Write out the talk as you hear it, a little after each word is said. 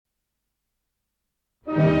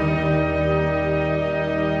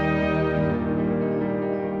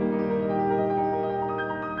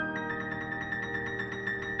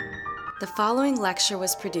The following lecture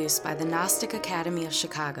was produced by the Gnostic Academy of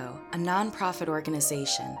Chicago, a nonprofit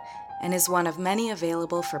organization, and is one of many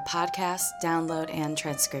available for podcast, download, and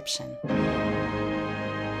transcription.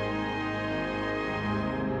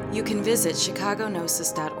 You can visit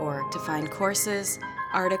chicagognosis.org to find courses,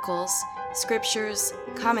 articles, scriptures,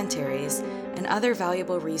 commentaries, and other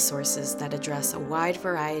valuable resources that address a wide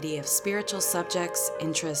variety of spiritual subjects,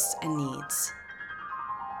 interests, and needs.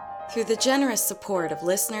 Through the generous support of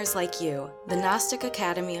listeners like you, the Gnostic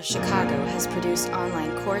Academy of Chicago has produced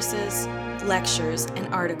online courses, lectures, and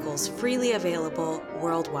articles freely available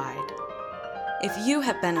worldwide. If you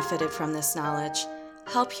have benefited from this knowledge,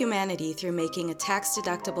 help humanity through making a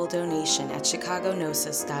tax-deductible donation at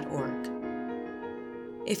chicagognosis.org.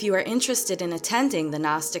 If you are interested in attending the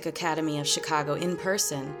Gnostic Academy of Chicago in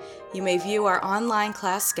person, you may view our online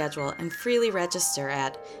class schedule and freely register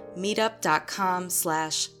at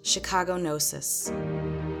meetup.com/chicagognosis.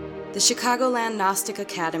 The Chicagoland Gnostic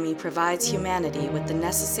Academy provides humanity with the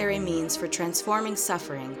necessary means for transforming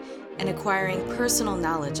suffering and acquiring personal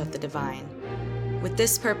knowledge of the divine. With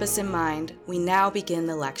this purpose in mind, we now begin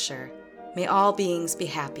the lecture. May all beings be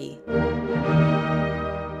happy.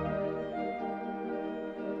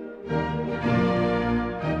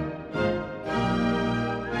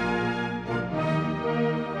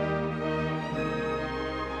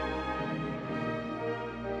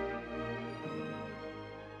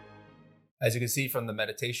 As you can see from the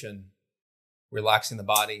meditation, relaxing the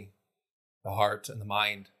body, the heart, and the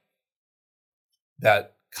mind,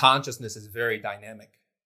 that consciousness is very dynamic,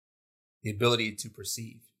 the ability to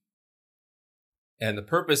perceive. And the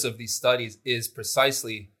purpose of these studies is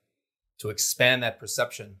precisely to expand that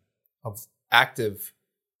perception of active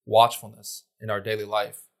watchfulness in our daily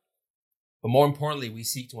life. But more importantly, we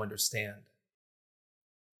seek to understand.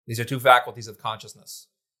 These are two faculties of consciousness: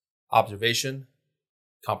 observation,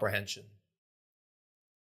 comprehension.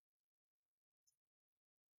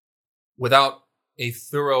 Without a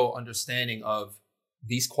thorough understanding of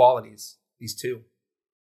these qualities, these two,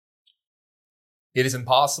 it is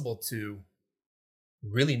impossible to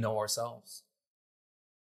really know ourselves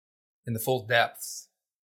in the full depths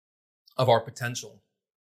of our potential.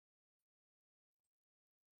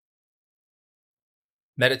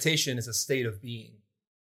 Meditation is a state of being,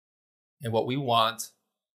 and what we want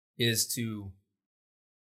is to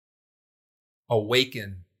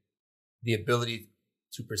awaken the ability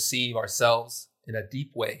to perceive ourselves in a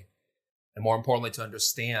deep way, and more importantly, to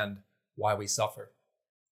understand why we suffer.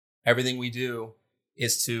 Everything we do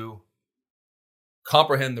is to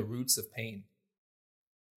comprehend the roots of pain,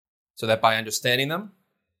 so that by understanding them,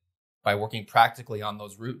 by working practically on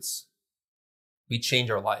those roots, we change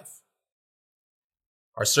our life.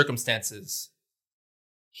 Our circumstances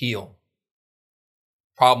heal.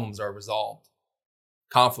 Problems are resolved.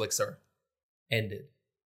 Conflicts are ended.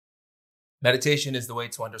 Meditation is the way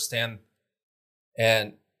to understand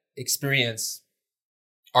and experience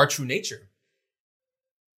our true nature.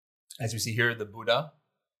 As we see here, the Buddha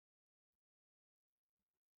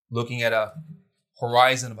looking at a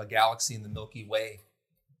horizon of a galaxy in the Milky Way.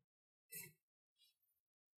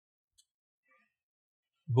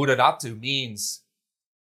 Buddhadhatu means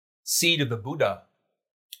seed of the Buddha,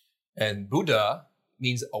 and Buddha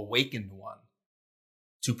means awakened one,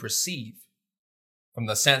 to perceive. From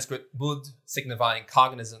the Sanskrit bud, signifying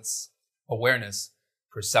cognizance, awareness,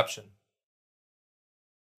 perception.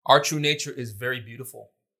 Our true nature is very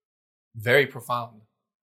beautiful, very profound,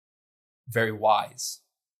 very wise.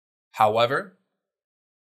 However,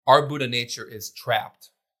 our Buddha nature is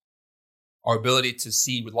trapped. Our ability to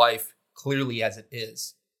see life clearly as it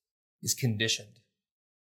is conditioned.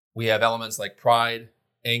 We have elements like pride,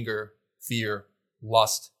 anger, fear,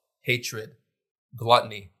 lust, hatred,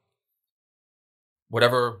 gluttony.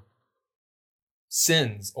 Whatever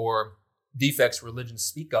sins or defects religions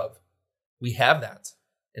speak of, we have that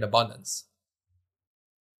in abundance.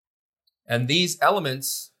 And these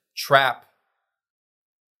elements trap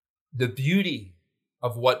the beauty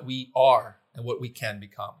of what we are and what we can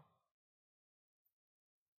become.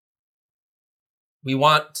 We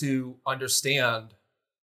want to understand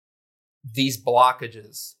these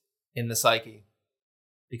blockages in the psyche,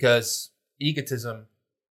 because egotism,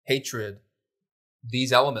 hatred,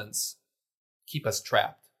 these elements keep us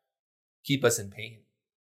trapped, keep us in pain.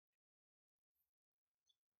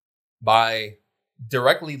 By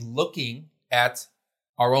directly looking at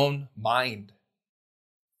our own mind,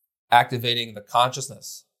 activating the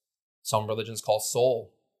consciousness, some religions call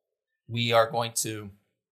soul, we are going to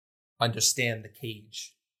understand the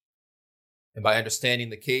cage. And by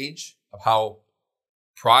understanding the cage of how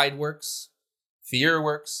pride works, fear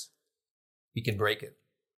works, we can break it.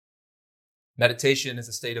 Meditation is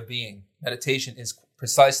a state of being. Meditation is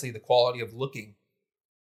precisely the quality of looking.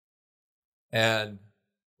 And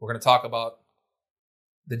we're going to talk about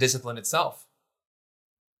the discipline itself,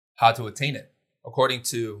 how to attain it. According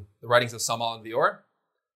to the writings of Samael Aun Weor,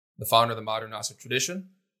 the founder of the modern Gnostic tradition,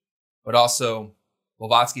 but also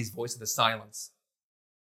Blavatsky's Voice of the Silence.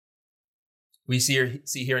 We see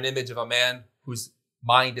here an image of a man whose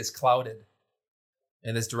mind is clouded,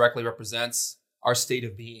 and this directly represents our state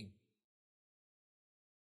of being.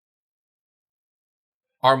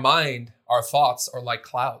 Our mind, our thoughts are like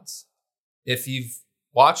clouds. If you've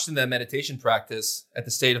watched in that meditation practice at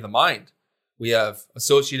the state of the mind, we have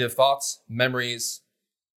associative thoughts, memories,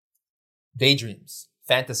 daydreams,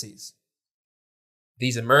 fantasies.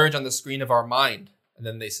 These emerge on the screen of our mind, and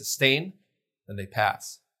then they sustain, then they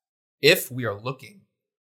pass. If we are looking,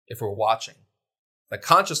 if we're watching, the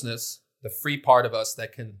consciousness, the free part of us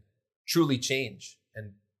that can truly change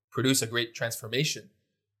and produce a great transformation,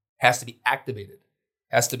 has to be activated,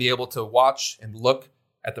 has to be able to watch and look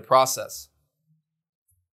at the process.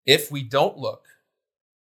 If we don't look,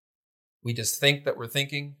 we just think that we're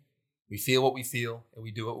thinking, we feel what we feel, and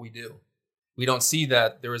we do what we do. We don't see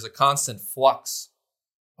that there is a constant flux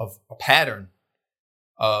of a pattern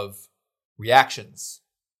of reactions,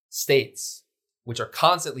 states, which are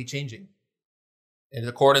constantly changing in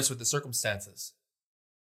accordance with the circumstances.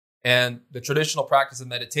 And the traditional practice of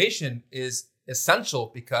meditation is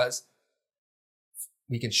essential because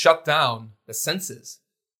we can shut down the senses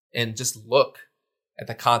and just look at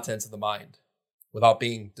the contents of the mind without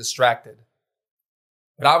being distracted.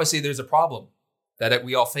 But obviously there's a problem that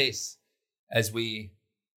we all face as we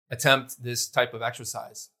attempt this type of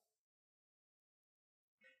exercise.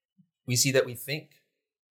 We see that we think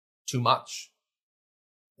too much.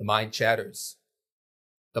 The mind chatters.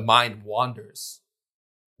 The mind wanders.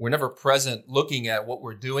 We're never present looking at what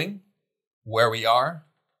we're doing, where we are,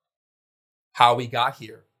 how we got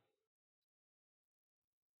here.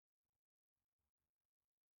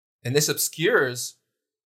 And this obscures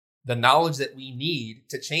the knowledge that we need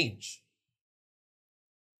to change.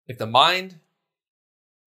 If the mind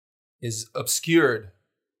is obscured,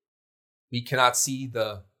 we cannot see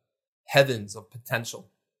the heavens of potential,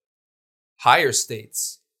 higher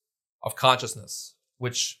states of consciousness,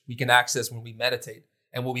 which we can access when we meditate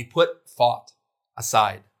and when we put thought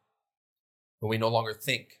aside, when we no longer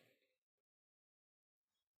think.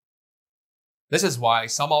 This is why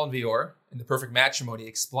Samael Aun Weor, in The Perfect Matrimony,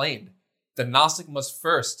 explained the Gnostic must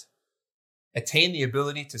first attain the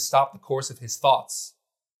ability to stop the course of his thoughts,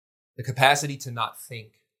 the capacity to not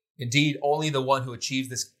think. Indeed, only the one who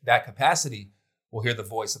achieves that capacity will hear the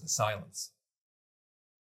voice of the silence.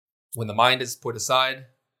 When the mind is put aside,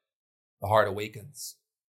 the heart awakens.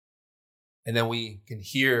 And then we can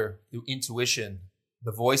hear through intuition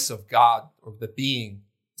the voice of God or the being,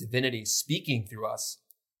 divinity, speaking through us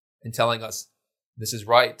and telling us, this is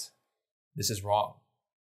right, this is wrong.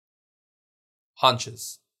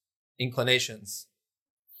 Hunches, inclinations,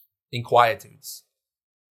 inquietudes.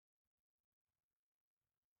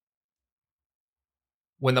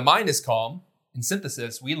 When the mind is calm, in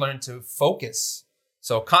synthesis, we learn to focus.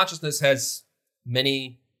 So consciousness has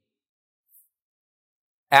many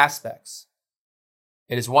aspects.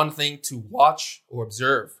 It is one thing to watch or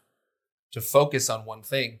observe, to focus on one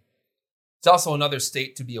thing. It's also another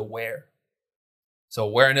state to be aware. So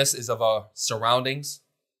awareness is of our surroundings,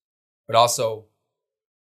 but also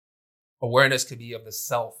awareness could be of the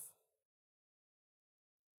self.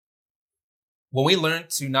 When we learn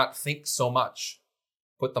to not think so much,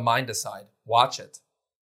 put the mind aside, watch it,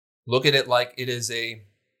 look at it like it is a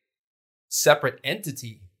separate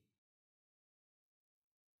entity,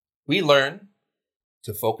 we learn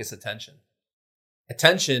to focus attention.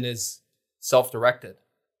 Attention is self-directed.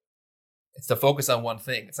 It's to focus on one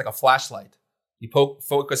thing. It's like a flashlight. You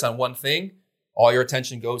focus on one thing, all your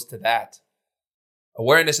attention goes to that.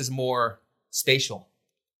 Awareness is more spatial,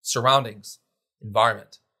 surroundings,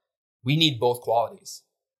 environment. We need both qualities.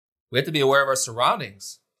 We have to be aware of our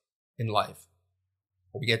surroundings in life.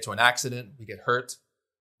 When we get to an accident, we get hurt,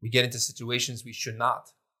 we get into situations we should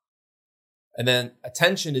not. And then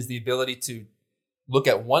attention is the ability to look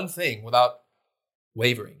at one thing without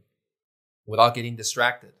wavering, without getting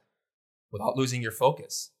distracted, without losing your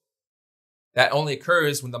focus. That only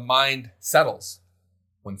occurs when the mind settles,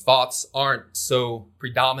 when thoughts aren't so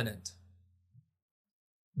predominant.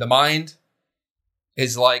 The mind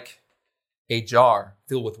is like a jar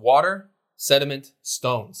filled with water, sediment,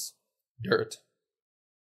 stones, dirt.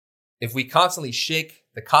 If we constantly shake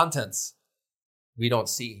the contents, we don't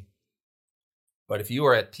see. But if you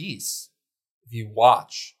are at peace, if you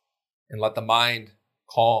watch and let the mind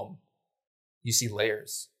calm, you see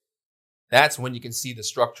layers. That's when you can see the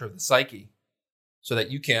structure of the psyche so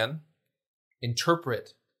that you can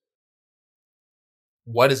interpret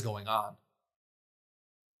what is going on.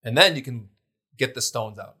 And then you can get the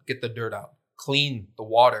stones out, get the dirt out, clean the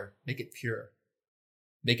water, make it pure,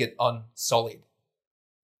 make it unsullied.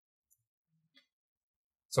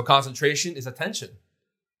 So concentration is attention.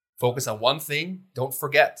 Focus on one thing, don't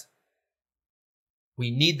forget. We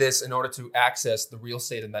need this in order to access the real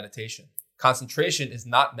state of meditation. Concentration is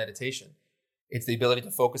not meditation. It's the ability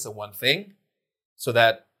to focus on one thing so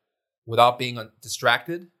that without being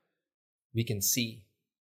distracted, we can see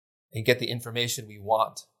and get the information we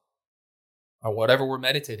want on whatever we're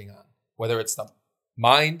meditating on, whether it's the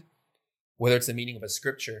mind, whether it's the meaning of a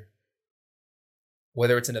scripture,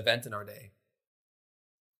 whether it's an event in our day.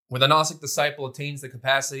 When the Gnostic disciple attains the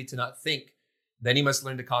capacity to not think, then he must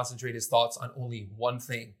learn to concentrate his thoughts on only one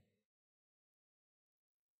thing.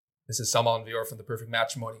 This is Samael Aun Weor from The Perfect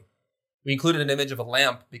Matrimony. We included an image of a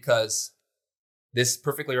lamp because this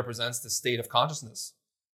perfectly represents the state of consciousness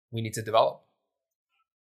we need to develop.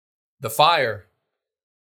 The fire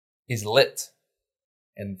is lit,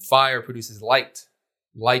 and fire produces light.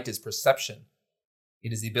 Light is perception.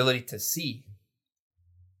 It is the ability to see.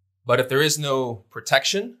 But if there is no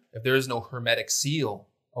protection, if there is no hermetic seal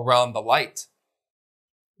around the light,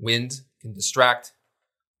 wind can distract,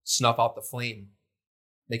 snuff out the flame,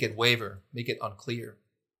 make it waver, make it unclear.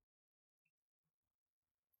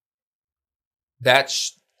 That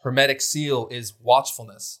hermetic seal is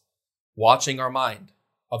watchfulness, watching our mind,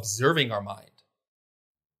 observing our mind,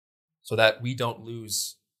 so that we don't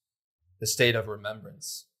lose the state of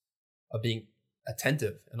remembrance, of being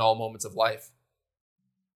attentive in all moments of life.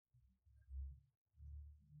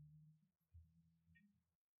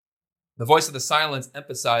 The voice of the silence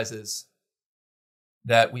emphasizes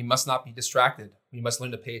that we must not be distracted. We must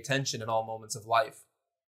learn to pay attention in all moments of life.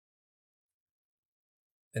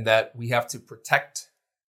 And that we have to protect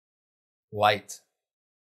light,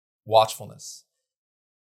 watchfulness.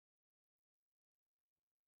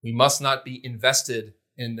 We must not be invested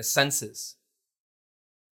in the senses.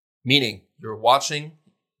 Meaning, you're watching,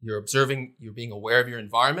 you're observing, you're being aware of your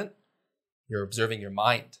environment, you're observing your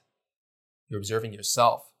mind, you're observing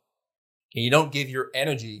yourself. And you don't give your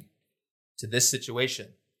energy to this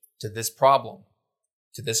situation, to this problem,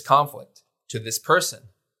 to this conflict, to this person.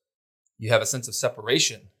 You have a sense of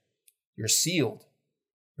separation. You're sealed.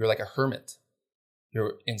 You're like a hermit.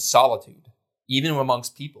 You're in solitude, even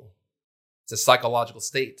amongst people. It's a psychological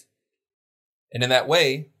state. And in that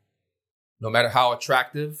way, no matter how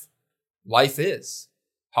attractive life is,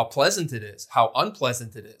 how pleasant it is, how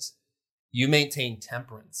unpleasant it is, you maintain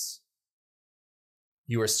temperance.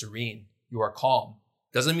 You are serene. You are calm.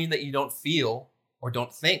 Doesn't mean that you don't feel or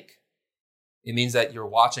don't think. It means that you're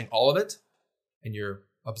watching all of it and you're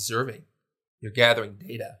observing. You're gathering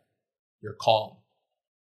data. You're calm.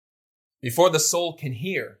 Before the soul can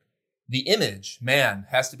hear, the image, man,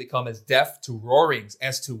 has to become as deaf to roarings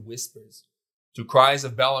as to whispers, to cries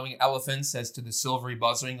of bellowing elephants as to the silvery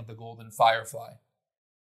buzzing of the golden firefly.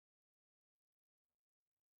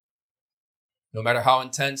 No matter how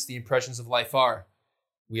intense the impressions of life are,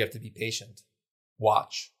 we have to be patient,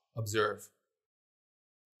 watch, observe.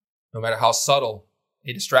 No matter how subtle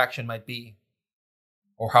a distraction might be,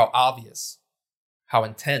 or how obvious, how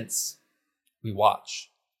intense, we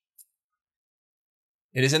watch.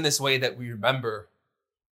 It is in this way that we remember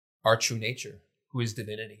our true nature, who is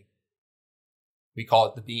divinity. We call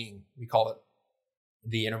it the being. We call it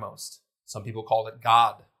the innermost. Some people call it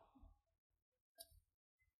God.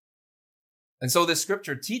 And so this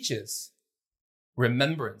scripture teaches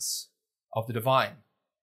remembrance of the divine,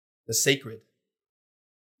 the sacred,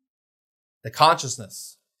 the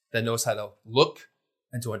consciousness that knows how to look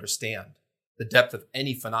and to understand the depth of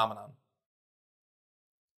any phenomenon.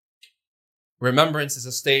 Remembrance is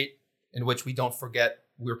a state in which we don't forget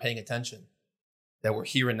we're paying attention, that we're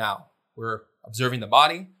here and now. We're observing the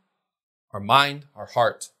body, our mind, our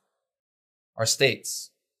heart, our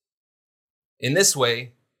states. In this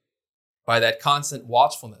way, by that constant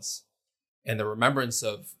watchfulness and the remembrance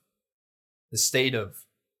of the state of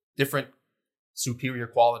different superior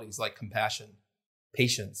qualities like compassion,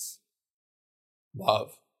 patience,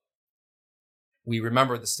 love, we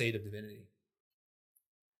remember the state of divinity.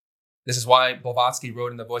 This is why Blavatsky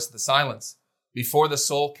wrote in The Voice of the Silence, before the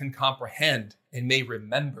soul can comprehend and may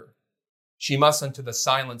remember, she must unto the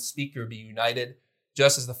silent speaker be united,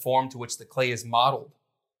 just as the form to which the clay is modeled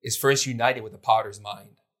is first united with the potter's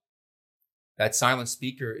mind. That silent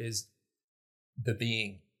speaker is the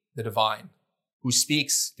being, the divine, who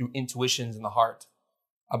speaks through intuitions in the heart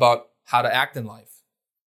about how to act in life,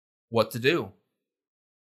 what to do.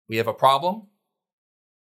 We have a problem.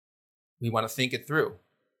 We want to think it through.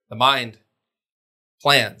 The mind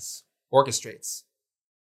plans, orchestrates,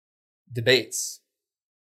 debates,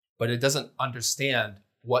 but it doesn't understand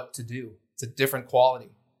what to do. It's a different quality.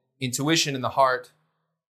 Intuition in the heart,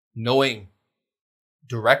 knowing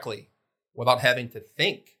directly without having to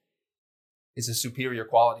think, is a superior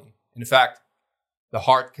quality. In fact, the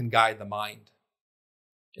heart can guide the mind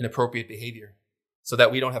in appropriate behavior so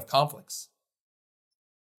that we don't have conflicts.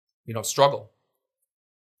 We don't struggle.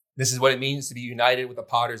 This is what it means to be united with the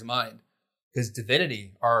potter's mind, because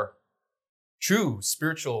divinity, our true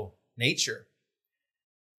spiritual nature,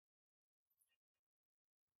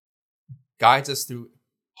 guides us through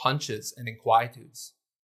hunches and inquietudes,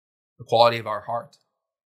 the quality of our heart.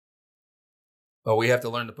 But we have to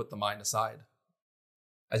learn to put the mind aside,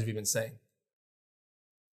 as we've been saying.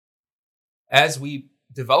 As we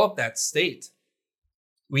develop that state,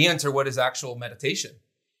 we enter what is actual meditation.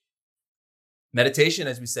 Meditation,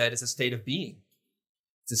 as we said, is a state of being.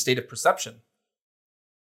 It's a state of perception,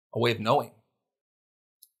 a way of knowing.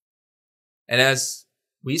 And as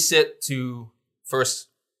we sit to first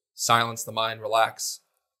silence the mind, relax,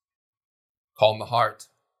 calm the heart,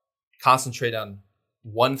 concentrate on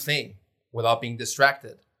one thing without being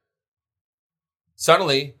distracted,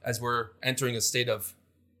 suddenly, as we're entering a state of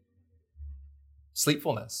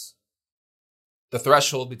sleepfulness, the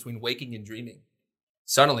threshold between waking and dreaming,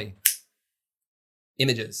 suddenly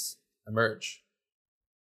images emerge.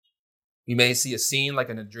 You may see a scene like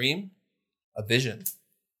in a dream, a vision.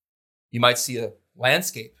 You might see a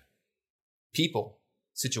landscape, people,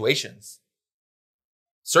 situations,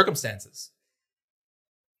 circumstances.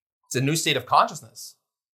 It's a new state of consciousness.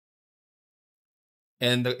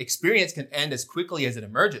 And the experience can end as quickly as it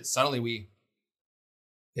emerges. Suddenly we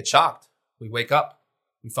get shocked. We wake up.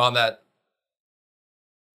 We found that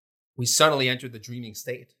we suddenly entered the dreaming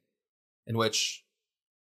state in which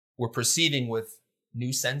we're perceiving with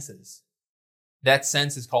new senses. That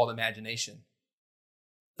sense is called imagination.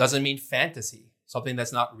 Doesn't mean fantasy, something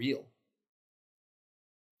that's not real.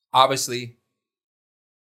 Obviously,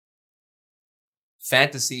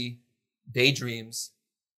 fantasy, daydreams,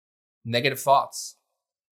 negative thoughts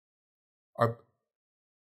are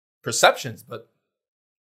perceptions, but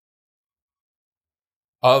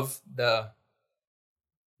of the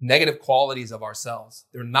negative qualities of ourselves.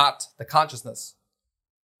 They're not the consciousness.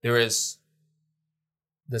 There is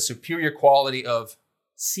the superior quality of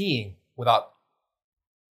seeing without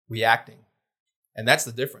reacting. And that's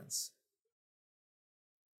the difference.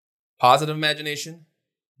 Positive imagination,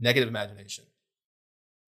 negative imagination.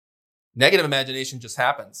 Negative imagination just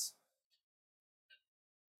happens.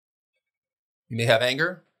 You may have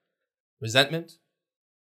anger, resentment,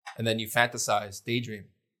 and then you fantasize, daydream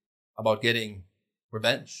about getting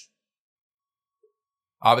revenge.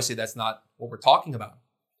 Obviously, that's not what we're talking about.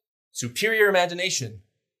 Superior imagination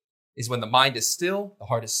is when the mind is still, the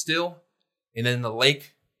heart is still, and then in the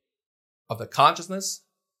lake of the consciousness,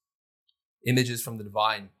 images from the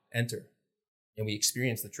divine enter, and we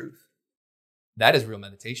experience the truth. That is real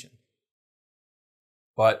meditation.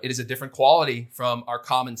 But it is a different quality from our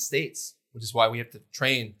common states, which is why we have to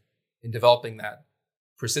train in developing that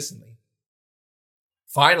persistently.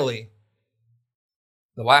 Finally,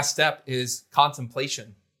 the last step is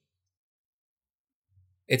contemplation.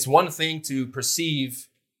 It's one thing to perceive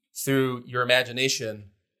through your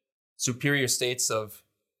imagination superior states of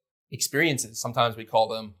experiences. Sometimes we call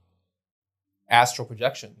them astral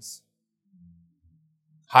projections,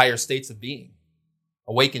 higher states of being,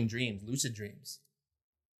 awakened dreams, lucid dreams.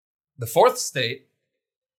 The fourth state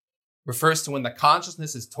refers to when the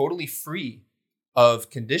consciousness is totally free of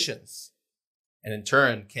conditions and in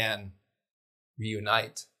turn can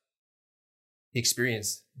reunite,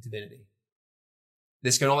 experience divinity.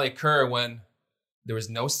 This can only occur when there is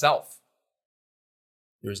no self.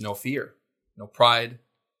 There is no fear, no pride,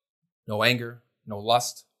 no anger, no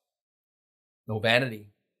lust, no vanity.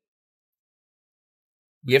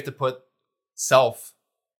 We have to put self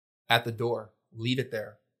at the door, leave it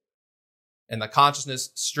there. And the consciousness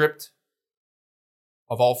stripped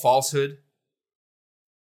of all falsehood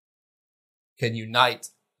can unite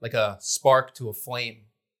like a spark to a flame,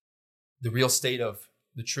 the real state of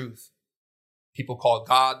the truth. People call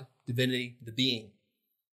God, divinity, the being,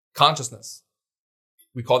 consciousness.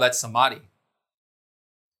 We call that samadhi.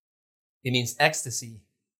 It means ecstasy.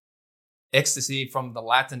 Ecstasy from the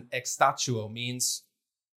Latin extatio means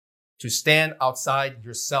to stand outside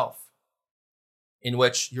yourself, in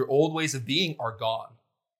which your old ways of being are gone,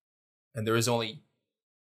 and there is only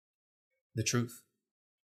the truth.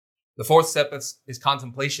 The fourth step is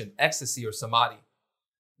contemplation, ecstasy or samadhi.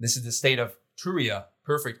 This is the state of turiya,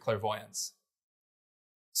 perfect clairvoyance.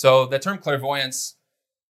 So the term clairvoyance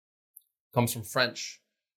comes from French,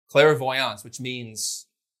 clairvoyance, which means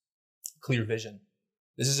clear vision.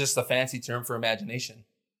 This is just a fancy term for imagination.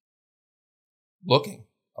 Looking,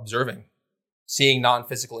 observing, seeing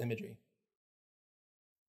non-physical imagery.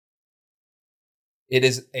 It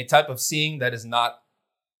is a type of seeing that is not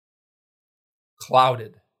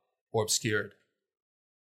clouded or obscured.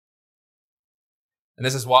 And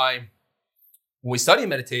this is why when we study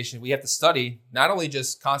meditation, we have to study not only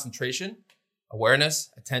just concentration, awareness,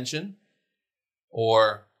 attention,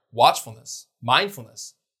 or watchfulness,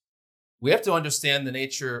 mindfulness. We have to understand the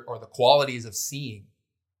nature or the qualities of seeing,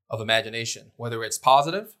 of imagination, whether it's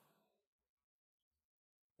positive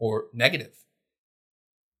or negative.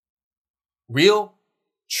 Real,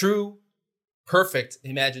 true, perfect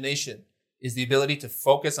imagination is the ability to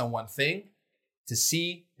focus on one thing, to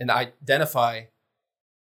see and identify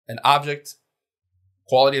an object,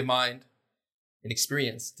 quality of mind, an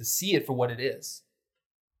experience, to see it for what it is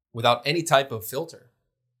without any type of filter.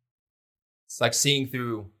 It's like seeing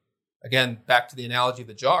through, again, back to the analogy of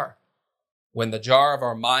the jar. When the jar of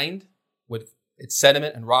our mind with its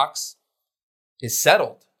sediment and rocks is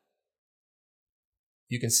settled,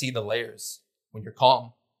 you can see the layers when you're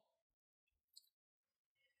calm.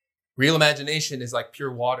 Real imagination is like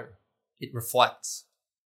pure water. It reflects.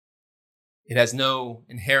 It has no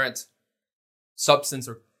inherent substance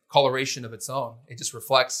or coloration of its own. It just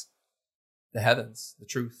reflects the heavens, the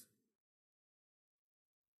truth.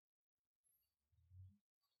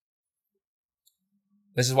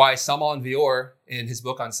 This is why Samael Aun Weor, in his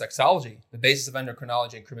book on sexology, The Basis of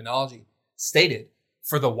Endocrinology and Criminology, stated,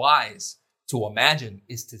 for the wise, to imagine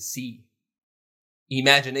is to see.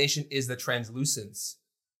 Imagination is the translucence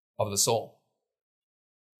of the soul.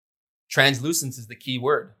 Translucence is the key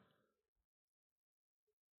word.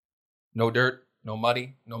 No dirt, no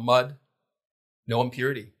mud, no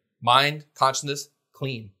impurity. Mind, consciousness,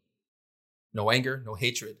 clean. No anger, no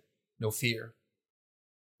hatred, no fear.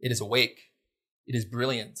 It is awake. It is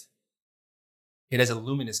brilliant. It has a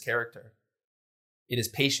luminous character. It is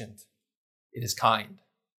patient. It is kind.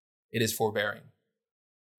 It is forbearing.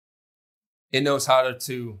 It knows how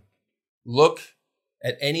to look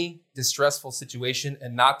at any distressful situation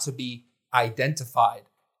and not to be identified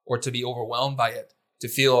or to be overwhelmed by it, to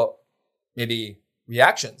feel maybe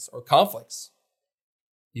reactions or conflicts.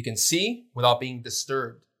 You can see without being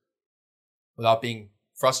disturbed, without being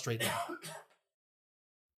frustrated.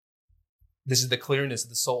 This is the clearness of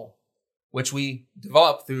the soul, which we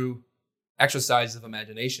develop through exercises of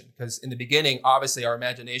imagination. Because in the beginning, obviously, our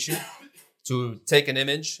imagination, to take an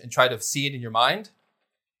image and try to see it in your mind,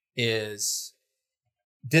 is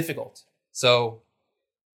difficult. So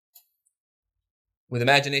with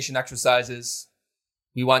imagination exercises,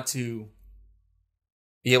 we want to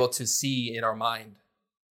be able to see in our mind.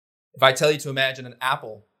 If I tell you to imagine an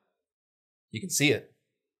apple, you can see it,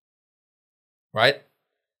 right?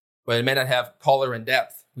 But it may not have color and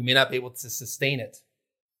depth. We may not be able to sustain it,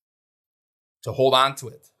 to hold on to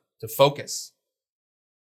it, to focus.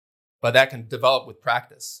 But that can develop with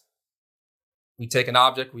practice. We take an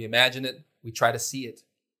object, we imagine it, we try to see it,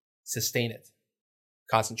 sustain it.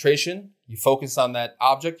 Concentration, you focus on that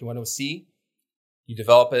object you want to see, you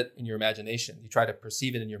develop it in your imagination. You try to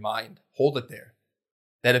perceive it in your mind, hold it there.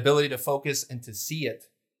 That ability to focus and to see it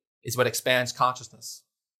is what expands consciousness.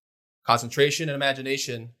 Concentration and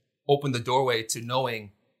imagination open the doorway to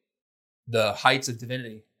knowing the heights of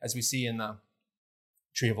divinity, as we see in the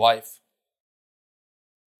Tree of Life.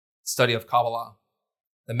 Study of Kabbalah,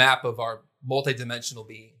 the map of our multidimensional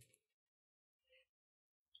being.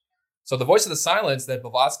 So the voice of the silence that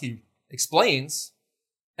Blavatsky explains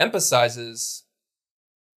emphasizes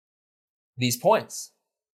these points.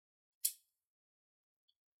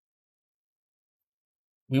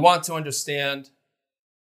 We want to understand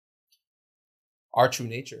our true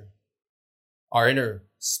nature, our inner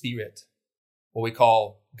spirit, what we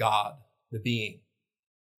call God, the being.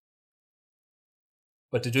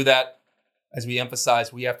 But to do that, as we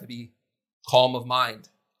emphasize, we have to be calm of mind,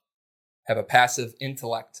 have a passive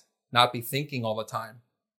intellect, not be thinking all the time,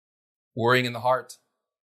 worrying in the heart,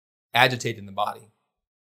 agitating the body.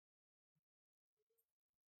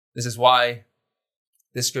 This is why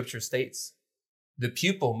this scripture states, the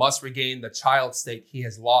pupil must regain the child state he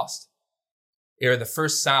has lost ere the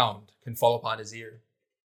first sound can fall upon his ear.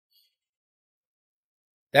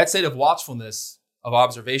 That state of watchfulness, of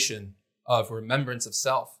observation, of remembrance of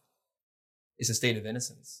self is a state of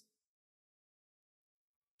innocence,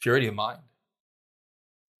 purity of mind.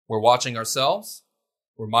 We're watching ourselves,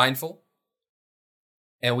 we're mindful,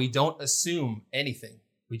 and we don't assume anything.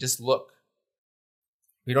 We just look.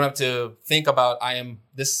 We don't have to think about, I am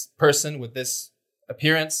this person with this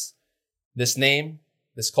appearance, this name,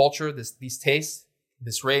 this culture, these tastes,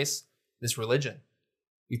 this race, this religion.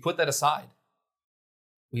 We put that aside.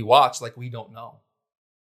 We watch like we don't know.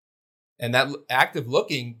 And that active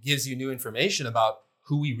looking gives you new information about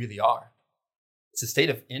who we really are. It's a state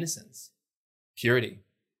of innocence, purity,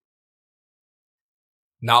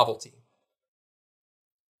 novelty.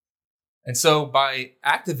 And so by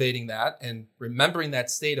activating that and remembering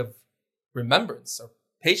that state of remembrance or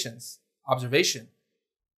patience, observation,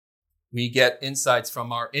 we get insights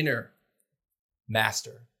from our inner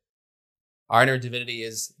master. Our inner divinity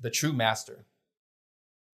is the true master,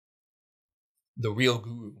 the real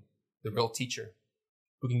guru, the real teacher,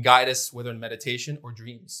 who can guide us whether in meditation or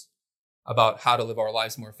dreams about how to live our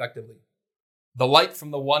lives more effectively. The light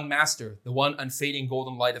from the one master, the one unfading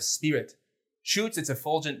golden light of spirit, shoots its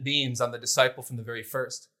effulgent beams on the disciple from the very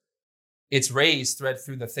first. Its rays thread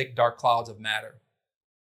through the thick, dark clouds of matter.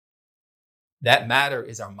 That matter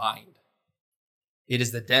is our mind. It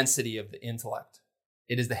is the density of the intellect.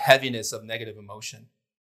 It is the heaviness of negative emotion.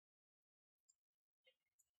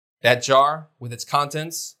 That jar with its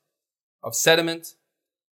contents of sediment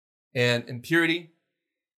and impurity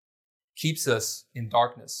keeps us in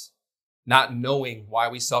darkness, not knowing why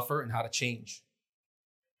we suffer and how to change,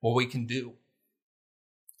 what we can do.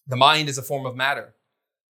 The mind is a form of matter,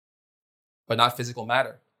 but not physical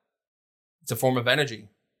matter. It's a form of energy.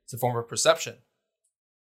 It's a form of perception,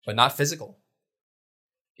 but not physical.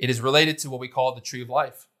 It is related to what we call the tree of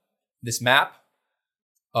life, this map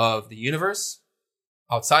of the universe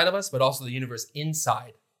outside of us, but also the universe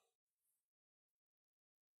inside.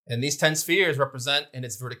 And these 10 spheres represent, in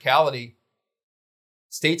its verticality,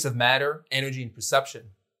 states of matter, energy, and perception,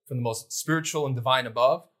 from the most spiritual and divine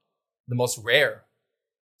above, the most rare,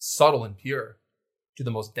 subtle, and pure, to the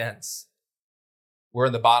most dense. We're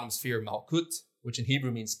in the bottom sphere, Malkut, which in Hebrew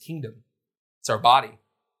means kingdom. It's our body.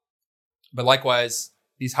 But likewise,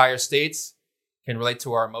 these higher states can relate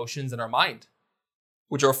to our emotions and our mind,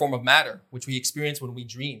 which are a form of matter, which we experience when we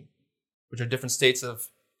dream, which are different states of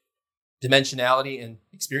dimensionality and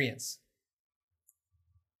experience.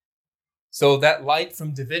 So that light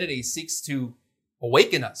from divinity seeks to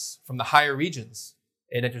awaken us from the higher regions.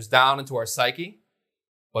 It enters down into our psyche,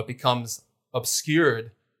 but becomes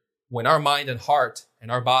obscured when our mind and heart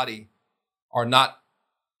and our body are not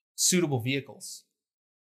suitable vehicles.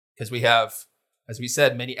 Because we have, as we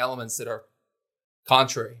said, many elements that are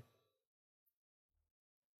contrary.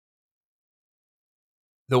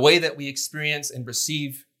 The way that we experience and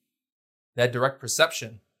receive that direct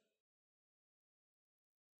perception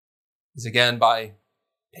is again by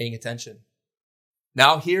paying attention.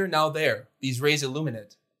 Now here, now there, these rays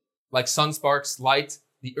illuminate, like sun sparks light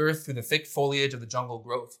the earth through the thick foliage of the jungle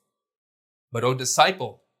growth. But O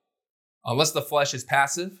disciple, unless the flesh is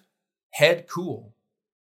passive, head cool,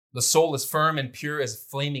 the soul is firm and pure as a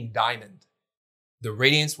flaming diamond. The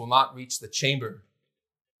radiance will not reach the chamber.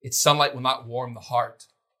 Its sunlight will not warm the heart.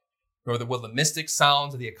 Nor will the mystic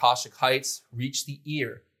sounds of the Akashic heights reach the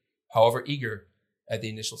ear, however eager at the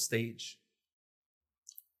initial stage.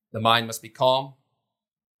 The mind must be calm.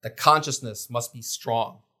 The consciousness must be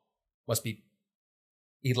strong, must be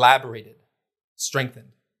elaborated,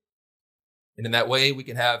 strengthened. And in that way, we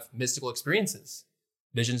can have mystical experiences,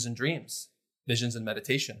 visions and dreams, visions and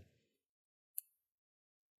meditation.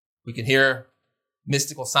 We can hear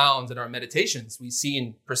mystical sounds in our meditations. We see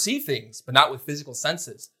and perceive things, but not with physical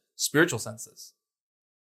senses, spiritual senses.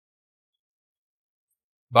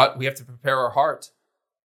 But we have to prepare our heart,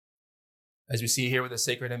 as we see here with the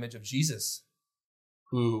sacred image of Jesus,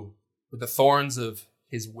 who, with the thorns of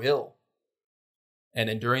his will and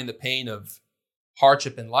enduring the pain of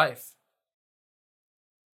hardship in life,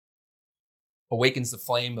 awakens the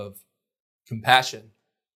flame of compassion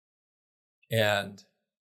and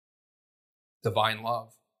divine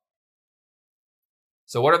love.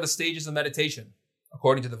 So what are the stages of meditation,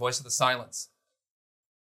 according to the voice of the silence?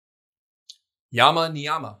 Yama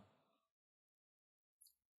niyama,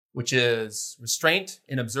 which is restraint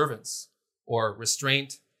in observance, or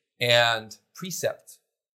restraint and precept.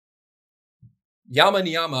 Yama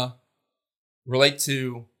niyama relate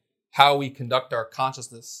to how we conduct our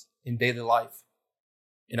consciousness in daily life,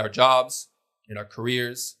 in our jobs, in our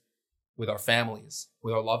careers, with our families,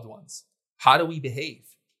 with our loved ones. How do we behave?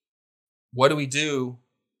 What do we do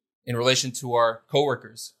in relation to our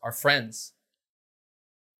coworkers, our friends?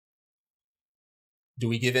 Do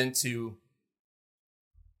we give in to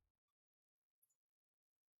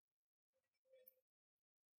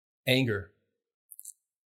anger,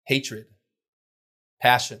 hatred,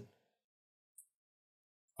 passion?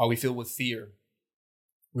 Are we filled with fear,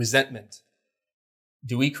 resentment?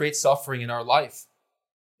 Do we create suffering in our life,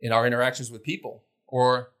 in our interactions with people?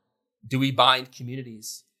 Or do we bind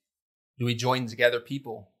communities? Do we join together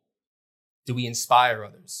people? Do we inspire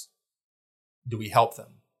others? Do we help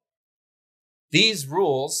them? These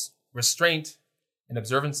rules, restraint, and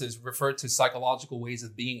observances refer to psychological ways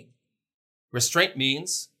of being. Restraint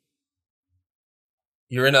means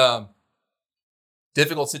you're in a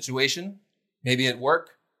difficult situation, maybe at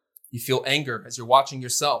work. You feel anger as you're watching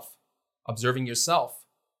yourself, observing yourself.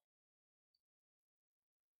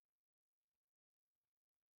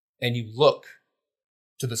 And you look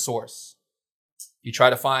to the source. You try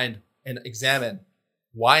to find and examine,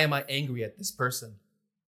 why am I angry at this person?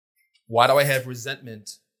 Why do I have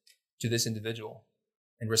resentment to this individual?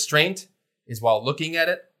 And restraint is while looking at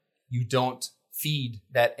it, you don't feed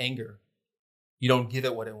that anger. You don't give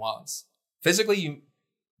it what it wants. Physically,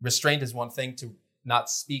 restraint is one thing, to not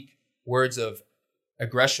speak words of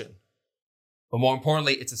aggression. But more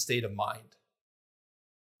importantly, it's a state of mind.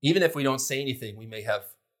 Even if we don't say anything, we may have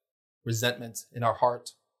resentment in our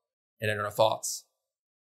heart and in our thoughts.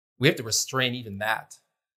 We have to restrain even that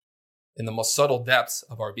in the most subtle depths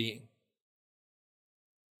of our being.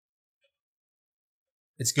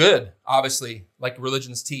 It's good, obviously, like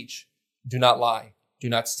religions teach. Do not lie. Do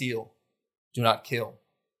not steal. Do not kill.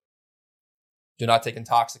 Do not take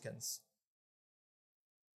intoxicants.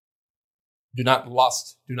 Do not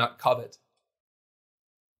lust. Do not covet.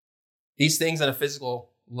 These things on a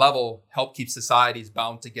physical level help keep societies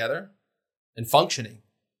bound together and functioning.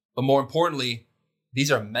 But more importantly,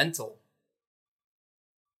 these are mental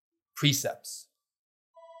precepts.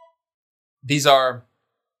 These are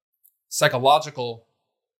psychological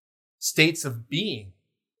states of being,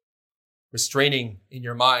 restraining in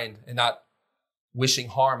your mind and not wishing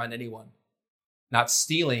harm on anyone, not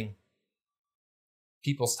stealing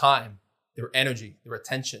people's time, their energy, their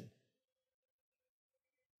attention,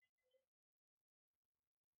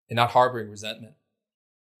 and not harboring resentment.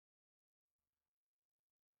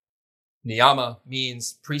 Niyama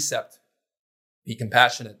means precept. Be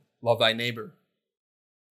compassionate, love thy neighbor,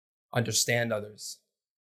 understand others,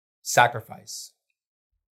 sacrifice,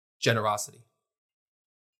 generosity.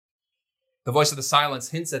 The voice of the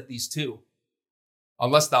silence hints at these two.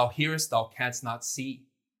 Unless thou hearest, thou canst not see.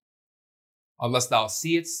 Unless thou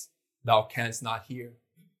seest, thou canst not hear.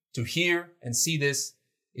 To hear and see this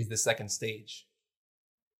is the second stage.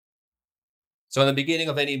 So in the beginning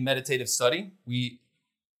of any meditative study, we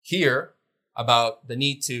hear about the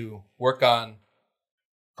need to work on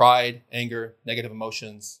pride, anger, negative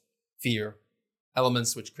emotions, fear,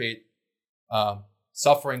 elements which create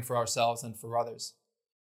suffering for ourselves and for others,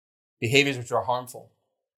 behaviors which are harmful.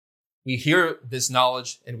 We hear this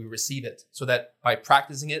knowledge and we receive it so that by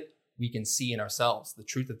practicing it, we can see in ourselves the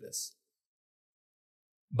truth of this.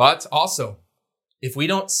 But also, if we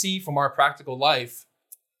don't see from our practical life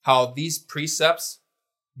how these precepts,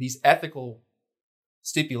 these ethical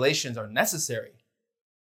stipulations are necessary,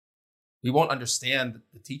 we won't understand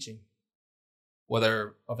the teaching,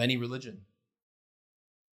 whether of any religion.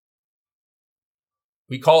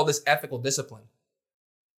 We call this ethical discipline.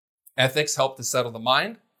 Ethics help to settle the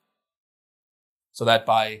mind so that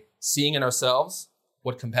by seeing in ourselves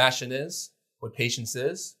what compassion is, what patience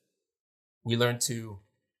is, we learn to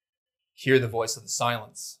hear the voice of the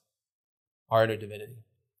silence, our inner divinity.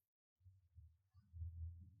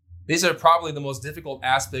 These are probably the most difficult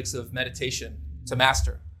aspects of meditation to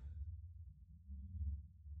master.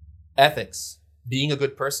 Ethics, being a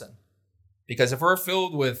good person. Because if we're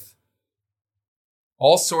filled with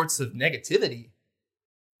all sorts of negativity,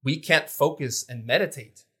 we can't focus and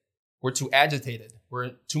meditate. We're too agitated. We're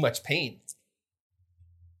in too much pain.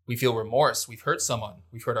 We feel remorse. We've hurt someone.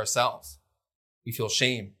 We've hurt ourselves. We feel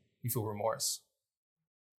shame. We feel remorse.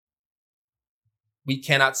 We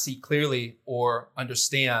cannot see clearly or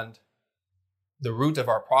understand the root of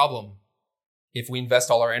our problem if we invest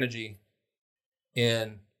all our energy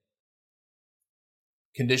in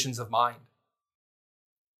conditions of mind.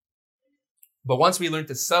 But once we learn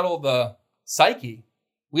to settle the psyche,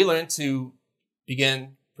 we learn to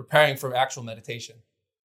begin preparing for actual meditation.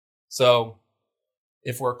 So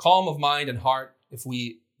if we're calm of mind and heart, if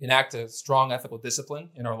we enact a strong ethical discipline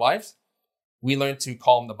in our lives, we learn to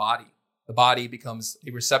calm the body. The body becomes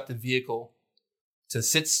a receptive vehicle to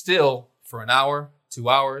sit still for an hour, 2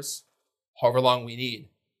 hours, however long we need,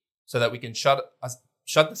 so that we can shut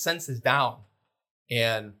the senses down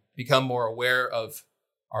and become more aware of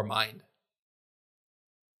our mind.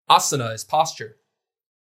 Asana is posture,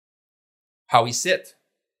 how we sit.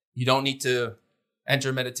 You don't need to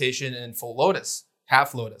enter meditation in full lotus,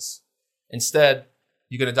 half lotus. Instead,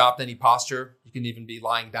 You can adopt any posture. You can even be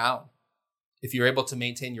lying down. If you're able to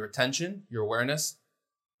maintain your attention, your awareness,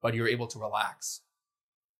 but you're able to relax.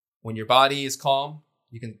 When your body is calm,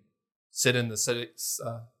 you can sit in the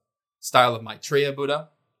style of Maitreya Buddha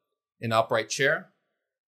in an upright chair.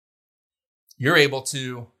 You're able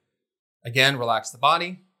to, again, relax the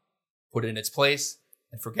body, put it in its place,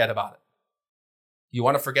 and forget about it. You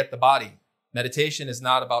want to forget the body. Meditation is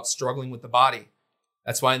not about struggling with the body.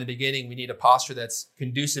 That's why in the beginning, we need a posture that's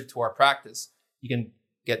conducive to our practice. You can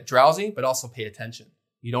get drowsy, but also pay attention.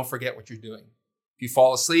 You don't forget what you're doing. If you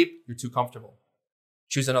fall asleep, you're too comfortable.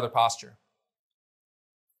 Choose another posture.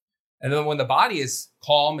 And then when the body is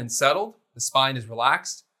calm and settled, the spine is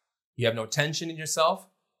relaxed, you have no tension in yourself,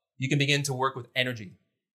 you can begin to work with energy.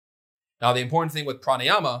 Now, the important thing with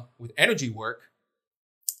pranayama, with energy work,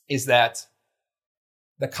 is that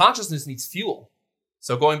the consciousness needs fuel.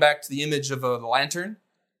 So going back to the image of the lantern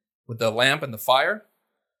with the lamp and the fire,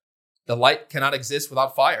 the light cannot exist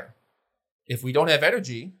without fire. If we don't have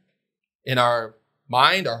energy in our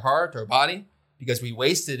mind, our heart, our body, because we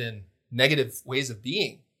waste it in negative ways of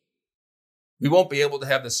being, we won't be able to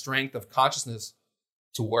have the strength of consciousness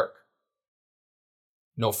to work.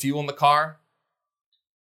 No fuel in the car,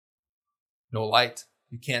 no light,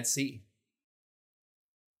 you can't see.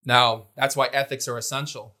 Now, that's why ethics are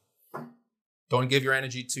essential. Don't give your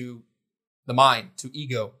energy to the mind, to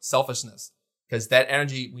ego, selfishness, because that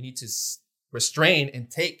energy we need to restrain and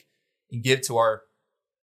take and give to our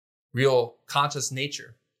real conscious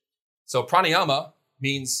nature. So pranayama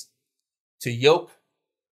means to yoke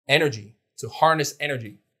energy, to harness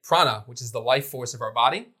energy. Prana, which is the life force of our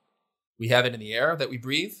body. We have it in the air that we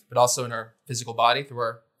breathe, but also in our physical body through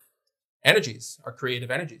our energies, our creative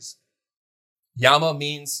energies. Yama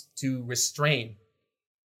means to restrain.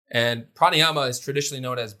 And pranayama is traditionally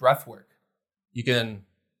known as breath work. You can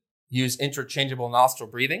use interchangeable nostril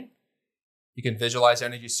breathing. You can visualize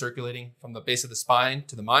energy circulating from the base of the spine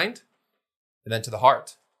to the mind and then to the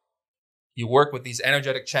heart. You work with these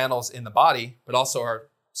energetic channels in the body, but also our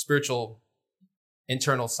spiritual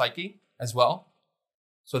internal psyche as well,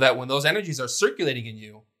 so that when those energies are circulating in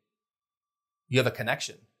you, you have a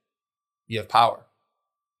connection. You have power.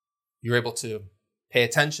 You're able to pay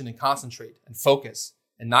attention and concentrate and focus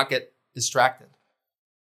and not get distracted.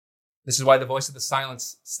 This is why the voice of the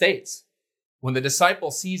silence states, when the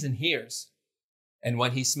disciple sees and hears, and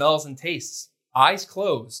when he smells and tastes, eyes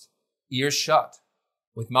closed, ears shut,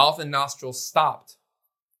 with mouth and nostrils stopped,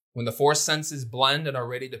 when the four senses blend and are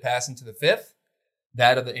ready to pass into the fifth,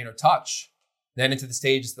 that of the inner touch, then into the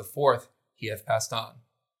stages of the fourth, he hath passed on.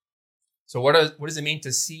 So what does it mean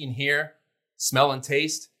to see and hear, smell and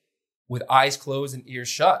taste, with eyes closed and ears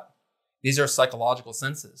shut? These are psychological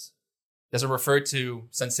senses. It doesn't refer to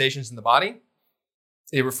sensations in the body.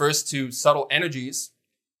 It refers to subtle energies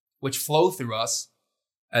which flow through us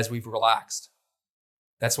as we've relaxed.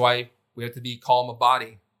 That's why we have to be calm of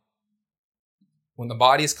body. When the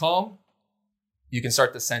body is calm, you can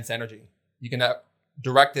start to sense energy. You can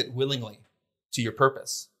direct it willingly to your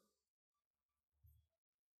purpose.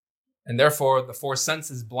 And therefore, the four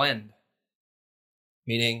senses blend,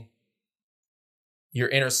 meaning your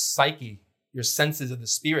inner psyche, your senses of the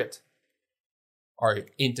spirit are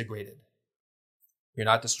integrated. You're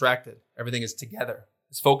not distracted. Everything is together.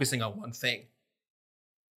 It's focusing on one thing.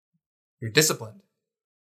 You're disciplined.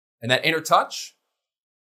 And that inner touch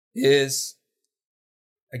is,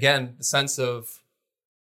 again, the sense of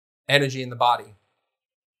energy in the body.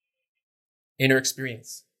 Inner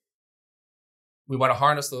experience. We want to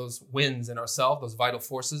harness those winds in ourselves, those vital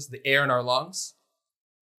forces, the air in our lungs,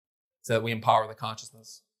 so that we empower the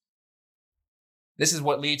consciousness. This is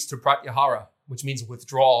what leads to pratyahara, which means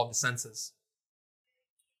withdrawal of the senses.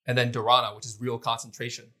 And then dharana, which is real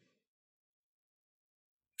concentration.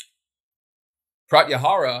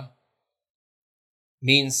 Pratyahara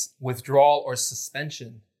means withdrawal or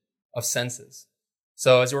suspension of senses.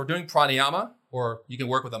 So as we're doing pranayama, or you can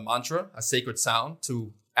work with a mantra, a sacred sound,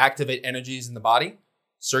 to activate energies in the body,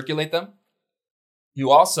 circulate them. You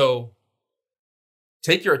also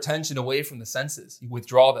take your attention away from the senses. You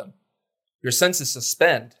withdraw them. Your senses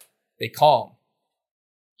suspend. They calm.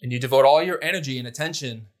 And you devote all your energy and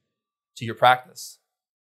attention to your practice.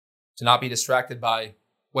 To not be distracted by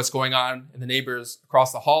what's going on in the neighbors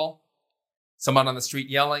across the hall, someone on the street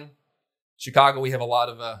yelling. Chicago, we have a lot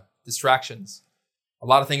of distractions, a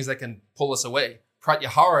lot of things that can pull us away.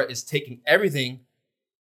 Pratyahara is taking everything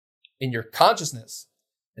in your consciousness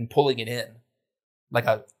and pulling it in, like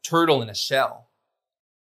a turtle in a shell.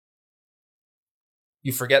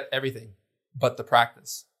 You forget everything but the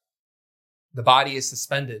practice. The body is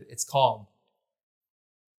suspended. It's calm.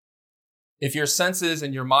 If your senses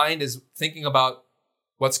and your mind is thinking about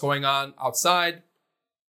what's going on outside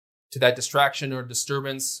to that distraction or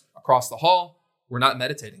disturbance across the hall, we're not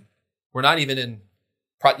meditating. We're not even in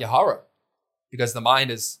pratyahara because the mind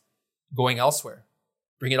is going elsewhere.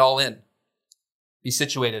 Bring it all in. Be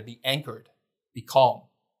situated, be anchored, be calm.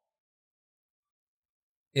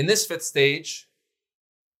 In this fifth stage,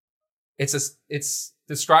 it's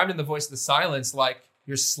described in the voice of the silence like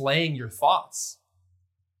you're slaying your thoughts.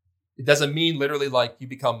 It doesn't mean literally like you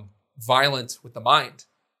become violent with the mind,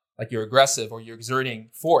 like you're aggressive or you're exerting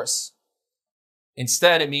force.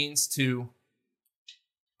 Instead, it means to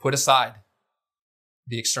put aside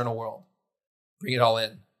the external world, bring it all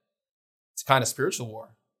in. It's kind of spiritual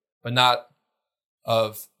war, but not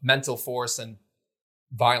of mental force and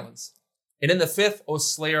violence. And in the fifth, O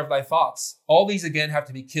slayer of thy thoughts, all these again have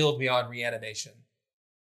to be killed beyond reanimation.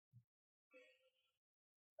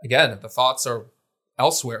 Again, if the thoughts are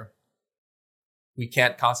elsewhere, we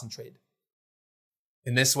can't concentrate.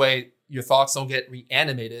 In this way, your thoughts don't get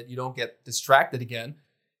reanimated. You don't get distracted again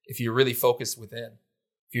if you're really focused within.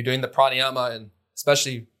 If you're doing the pranayama, and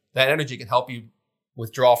especially that energy can help you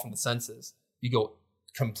withdraw from the senses. You go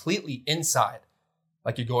completely inside,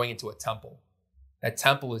 like you're going into a temple. That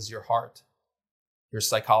temple is your heart, your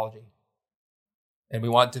psychology. And we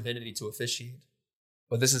want divinity to officiate.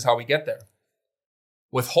 But this is how we get there.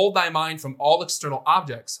 Withhold thy mind from all external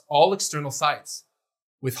objects, all external sights.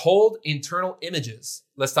 Withhold internal images,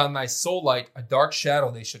 lest on thy soul light a dark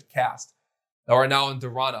shadow they should cast. Thou art now in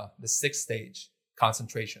dharana, the sixth stage,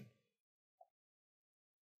 concentration.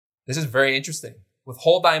 This is very interesting.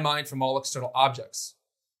 Withhold thy mind from all external objects.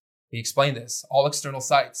 He explained this, all external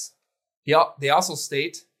sights. They also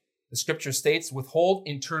state, the scripture states, withhold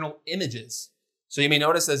internal images. So you may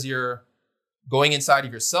notice as you're going inside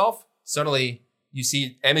of yourself, suddenly you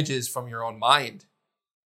see images from your own mind.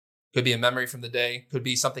 Could be a memory from the day, could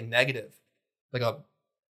be something negative, like a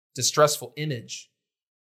distressful image,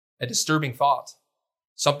 a disturbing thought,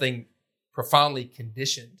 something profoundly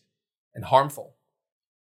conditioned and harmful.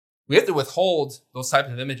 We have to withhold those types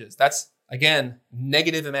of images. That's, again,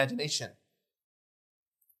 negative imagination.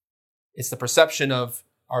 It's the perception of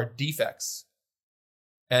our defects.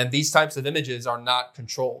 And these types of images are not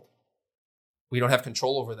controlled. We don't have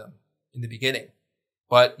control over them in the beginning.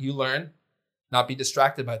 But you learn, not be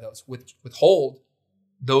distracted by those. Withhold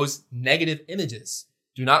those negative images.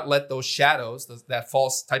 Do not let those shadows, that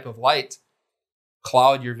false type of light,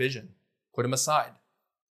 cloud your vision. Put them aside.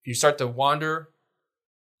 If you start to wander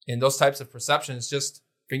in those types of perceptions, just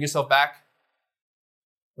bring yourself back,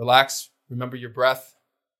 relax, remember your breath,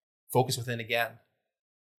 focus within again.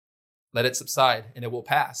 Let it subside and it will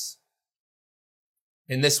pass.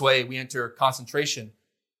 In this way, we enter concentration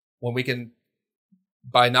when we can,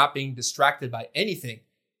 by not being distracted by anything,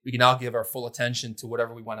 we can now give our full attention to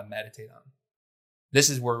whatever we want to meditate on. This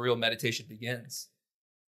is where real meditation begins.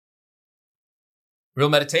 Real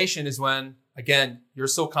meditation is when, again, you're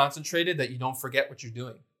so concentrated that you don't forget what you're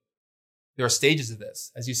doing. There are stages of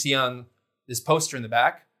this, as you see on this poster in the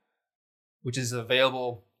back, which is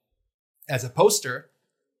available as a poster,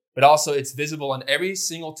 but also it's visible in every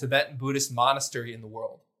single Tibetan Buddhist monastery in the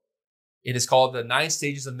world. It is called the 9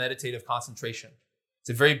 Stages of Meditative Concentration. It's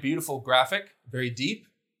a very beautiful graphic, very deep,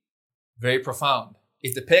 very profound.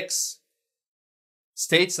 It depicts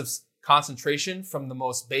states of concentration from the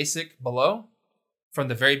most basic below, from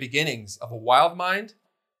the very beginnings of a wild mind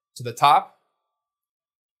to the top,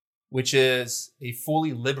 which is a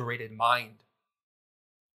fully liberated mind.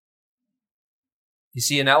 You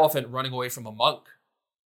see an elephant running away from a monk.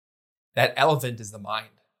 That elephant is the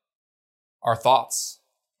mind. Our thoughts,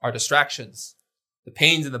 our distractions, the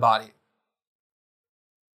pains in the body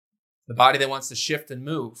that wants to shift and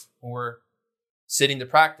move when we're sitting to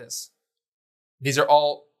practice. These are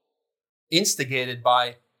all instigated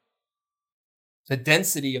by the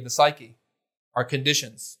density of the psyche, our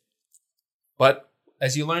conditions. But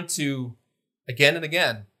as you learn to, again and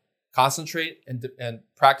again, concentrate and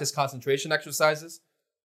practice concentration exercises,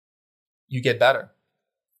 you get better.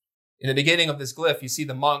 In the beginning of this glyph, you see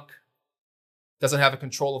the monk doesn't have a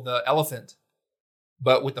control of the elephant,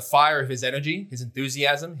 but with the fire of his energy, his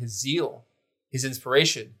enthusiasm, his zeal, his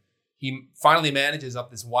inspiration, he finally manages up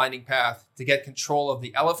this winding path to get control of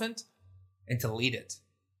the elephant and to lead it.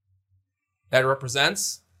 That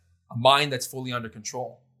represents a mind that's fully under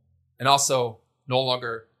control and also no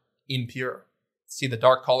longer impure. See, the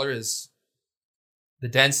dark color is the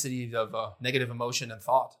density of negative emotion and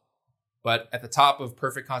thought. But at the top of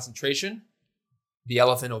perfect concentration, the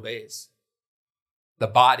elephant obeys. The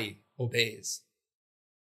body obeys.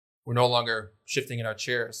 We're no longer shifting in our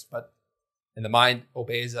chairs, and the mind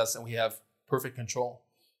obeys us, and we have perfect control.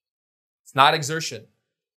 It's not exertion.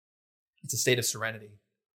 It's a state of serenity.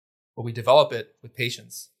 But we develop it with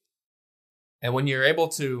patience. And when you're able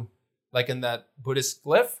to, like in that Buddhist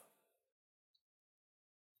glyph,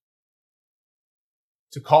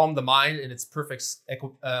 to calm the mind in its perfect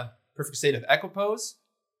state of equipoise,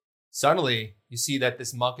 suddenly you see that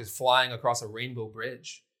this monk is flying across a rainbow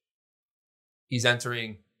bridge. He's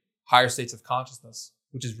entering higher states of consciousness,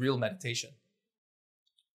 which is real meditation.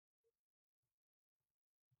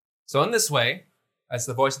 So in this way, as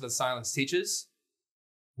the voice of the silence teaches,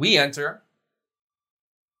 we enter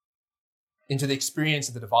into the experience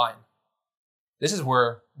of the divine. This is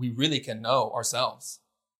where we really can know ourselves.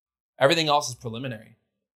 Everything else is preliminary.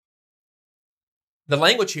 The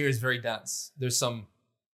language here is very dense. There's some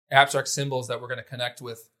abstract symbols that we're going to connect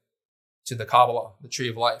with to the Kabbalah, the tree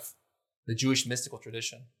of life, the Jewish mystical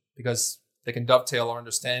tradition, because they can dovetail our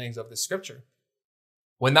understandings of this scripture.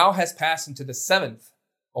 When thou hast passed into the seventh,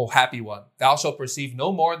 O happy one, thou shalt perceive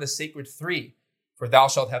no more the sacred three, for thou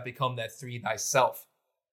shalt have become that three thyself.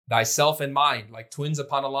 Thyself and mind, like twins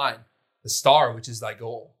upon a line, the star, which is thy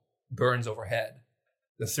goal, burns overhead.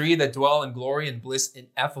 The three that dwell in glory and bliss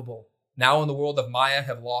ineffable, now in the world of Maya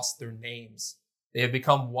have lost their names. They have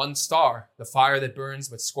become one star, the fire that burns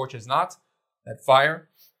but scorches not, that fire,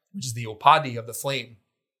 which is the upadi of the flame.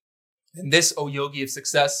 And this, O yogi of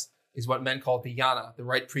success, is what men call dhyana, the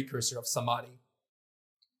right precursor of samadhi.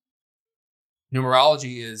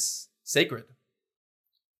 Numerology is sacred.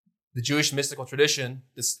 The Jewish mystical tradition,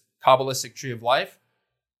 this Kabbalistic tree of life,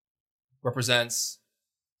 represents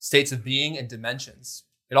states of being and dimensions.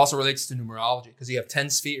 It also relates to numerology because you have 10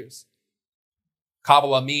 spheres.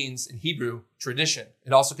 Kabbalah means, in Hebrew, tradition.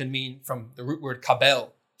 It also can mean from the root word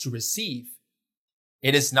kabel, to receive.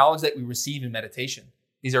 It is knowledge that we receive in meditation.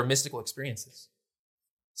 These are mystical experiences.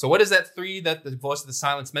 So what is that three that the voice of the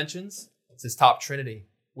silence mentions? It's this top trinity,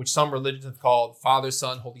 which some religions have called Father,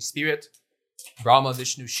 Son, Holy Spirit, Brahma,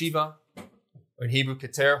 Vishnu, Shiva, or in Hebrew,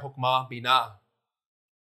 Keter, Hokmah, Binah.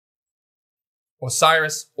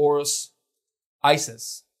 Osiris, Horus,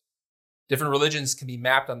 Isis. Different religions can be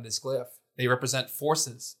mapped on this glyph. They represent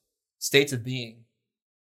forces, states of being,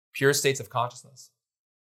 pure states of consciousness.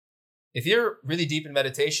 If you're really deep in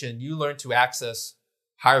meditation, you learn to access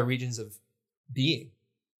higher regions of being,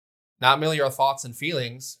 not merely our thoughts and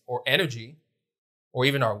feelings or energy, or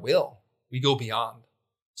even our will. We go beyond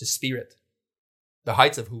to spirit, the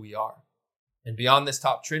heights of who we are. And beyond this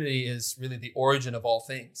top trinity is really the origin of all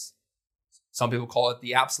things. Some people call it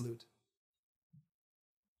the absolute.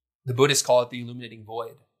 The Buddhists call it the illuminating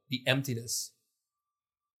void, the emptiness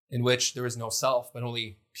in which there is no self, but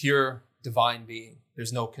only pure divine being.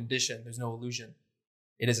 There's no condition, there's no illusion.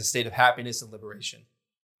 It is a state of happiness and liberation.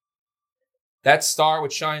 That star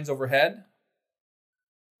which shines overhead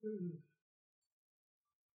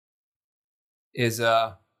is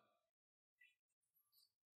what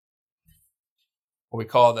we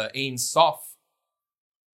call the Ein Sof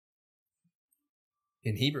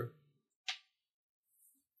in Hebrew.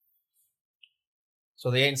 So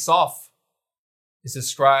the Ein Sof is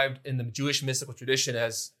described in the Jewish mystical tradition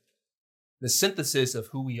as the synthesis of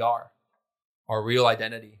who we are, our real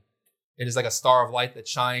identity. It is like a star of light that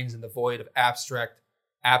shines in the void of abstract,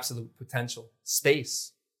 absolute potential,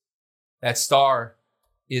 space. That star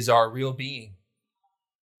is our real being.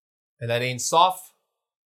 And that Ein Sof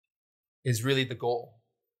is really the goal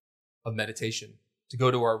of meditation, to go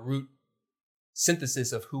to our root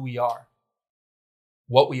synthesis of who we are,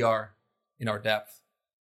 what we are in our depth.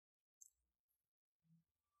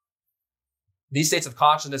 These states of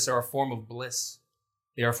consciousness are a form of bliss.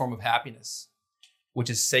 They are a form of happiness, which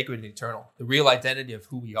is sacred and eternal, the real identity of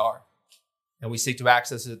who we are. And we seek to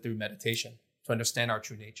access it through meditation to understand our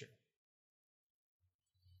true nature.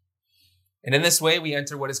 And in this way, we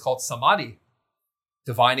enter what is called samadhi,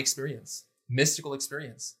 divine experience, mystical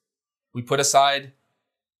experience. We put aside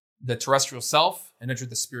the terrestrial self and enter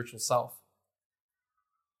the spiritual self.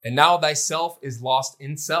 And now thyself is lost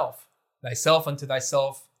in self. Thyself unto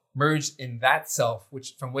thyself merged in that self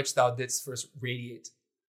from which thou didst first radiate.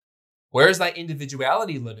 Where is thy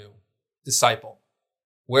individuality, Lanu, disciple?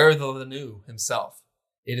 Where the Lanu himself?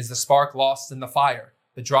 It is the spark lost in the fire,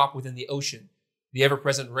 the drop within the ocean, the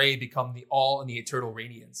ever-present ray become the all and the eternal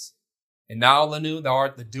radiance. And now, Lanu, thou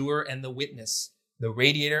art the doer and the witness, the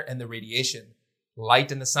radiator and the radiation,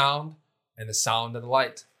 light and the sound and the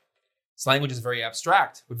light. This language is very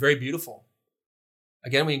abstract, but very beautiful.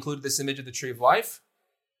 Again, we included this image of the tree of life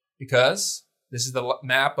because this is the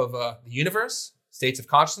map of the universe, states of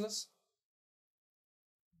consciousness,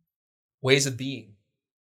 ways of being.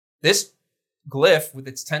 This glyph with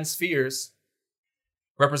its 10 spheres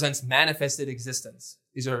represents manifested existence.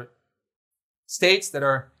 These are states that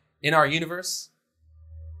are in our universe,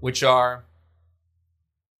 which are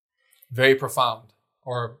very profound,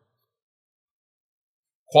 or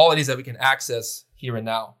qualities that we can access here and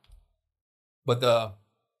now. But the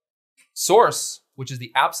source, which is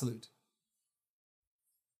the absolute,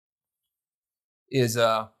 is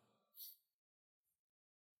a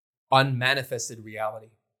unmanifested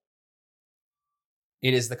reality.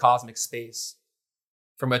 It is the cosmic space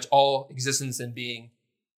from which all existence and being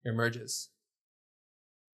emerges.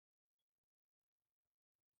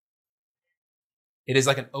 It is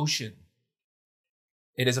like an ocean.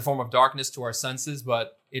 It is a form of darkness to our senses,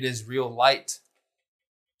 but it is real light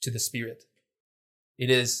to the spirit. It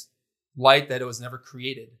is light that it was never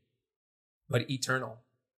created, but eternal,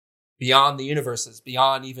 beyond the universes,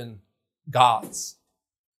 beyond even gods.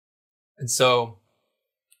 And so,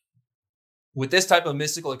 with this type of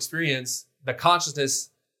mystical experience, the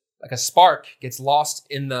consciousness, like a spark, gets lost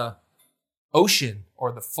in the ocean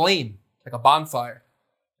or the flame, like a bonfire.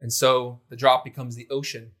 And so the drop becomes the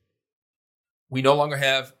ocean. We no longer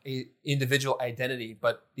have an individual identity,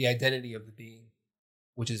 but the identity of the being,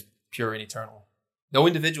 which is pure and eternal. No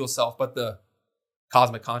individual self, but the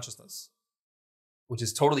cosmic consciousness, which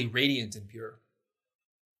is totally radiant and pure.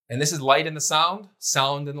 And this is light in the sound,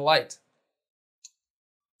 sound in the light.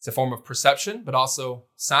 It's a form of perception, but also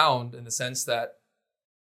sound in the sense that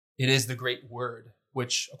it is the great word,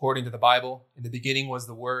 which, according to the Bible, in the beginning was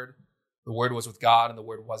the Word was with God, and the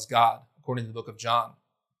Word was God, according to the book of John.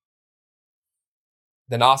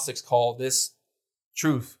 The Gnostics call this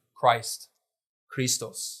truth Christ,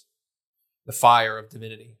 Christos, the fire of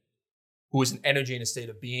divinity, who is an energy and a state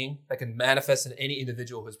of being that can manifest in any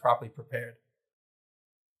individual who is properly prepared.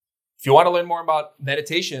 If you want to learn more about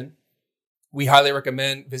meditation, we highly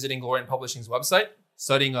recommend visiting Gloria Publishing's website,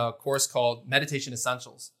 studying a course called Meditation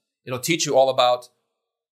Essentials. It'll teach you all about,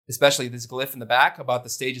 especially this glyph in the back, about the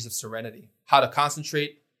stages of serenity, how to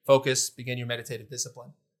concentrate, focus, begin your meditative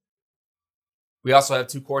discipline. We also have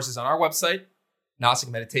 2 courses on our website, Gnostic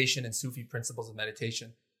Meditation and Sufi Principles of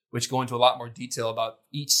Meditation, which go into a lot more detail about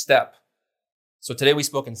each step. So today we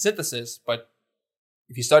spoke in synthesis, but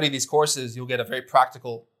if you study these courses, you'll get a very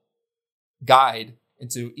practical guide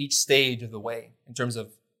into each stage of the way in terms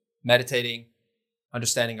of meditating,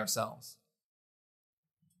 understanding ourselves.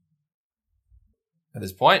 At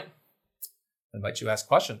this point, I invite you to ask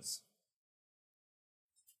questions.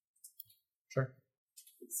 Sure.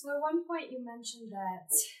 So at one point you mentioned that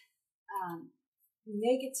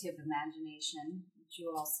negative imagination, which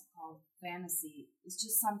you also call fantasy, is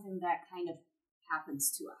just something that kind of happens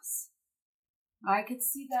to us. I could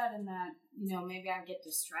see that in that, maybe I get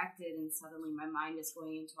distracted and suddenly my mind is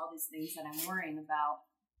going into all these things that I'm worrying about,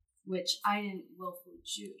 which I didn't willfully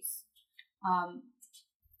choose.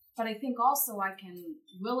 But I think also I can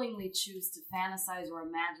willingly choose to fantasize or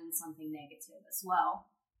imagine something negative as well.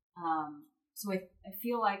 So I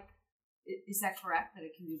feel like, is that correct, that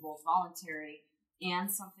it can be both voluntary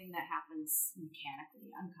and something that happens mechanically,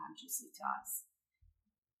 unconsciously to us?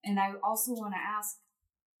 And I also want to ask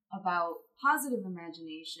about positive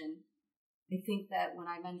imagination. I think that when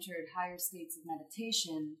I've entered higher states of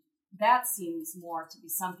meditation, that seems more to be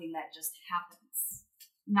something that just happens,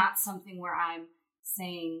 not something where I'm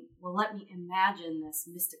saying, well, let me imagine this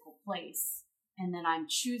mystical place, and then I'm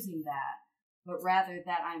choosing that, but rather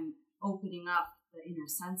that I'm opening up the inner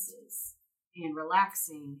senses and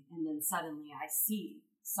relaxing, and then suddenly I see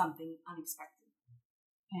something unexpected.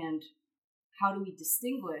 And how do we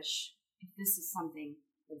distinguish if this is something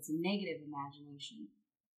that's a negative imagination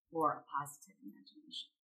or a positive imagination?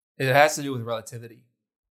 It has to do with relativity,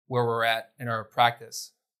 where we're at in our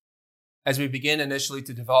practice. As we begin initially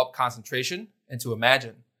to develop concentration and to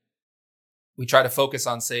imagine, we try to focus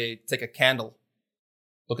on, say, take a candle,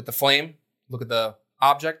 look at the flame, look at the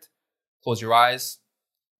object, close your eyes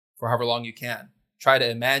for however long you can. Try to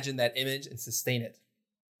imagine that image and sustain it.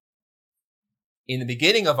 In the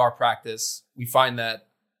beginning of our practice, we find that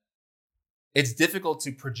it's difficult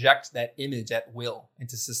to project that image at will and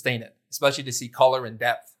to sustain it, especially to see color and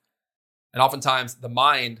depth. And oftentimes the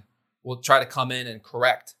mind will try to come in and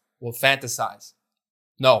correct, will fantasize.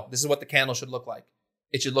 No, this is what the candle should look like.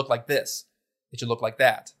 It should look like this. It should look like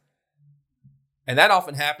that. And that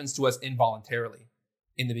often happens to us involuntarily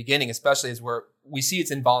in the beginning, especially as we see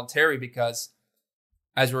it's involuntary because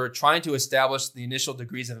as we're trying to establish the initial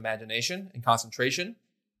degrees of imagination and concentration,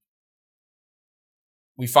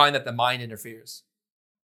 we find that the mind interferes.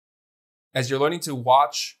 As you're learning to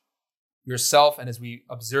watch yourself and as we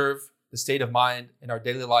observe the state of mind in our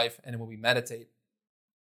daily life and when we meditate,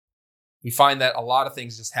 we find that a lot of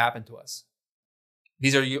things just happen to us.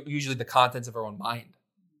 These are usually the contents of our own mind,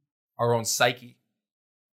 our own psyche,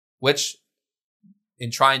 which,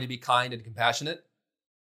 in trying to be kind and compassionate,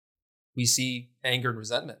 we see anger and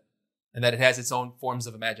resentment, and that it has its own forms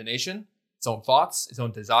of imagination, its own thoughts, its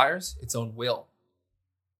own desires, its own will.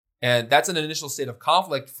 And that's an initial state of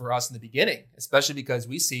conflict for us in the beginning, especially because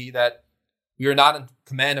we see that we are not in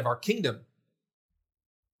command of our kingdom,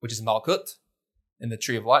 which is Malkut, in the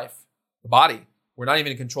tree of life, the body. We're not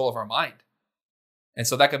even in control of our mind. And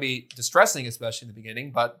so that can be distressing, especially in the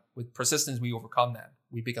beginning, but with persistence, we overcome that.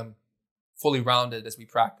 We become fully rounded as we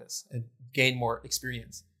practice and gain more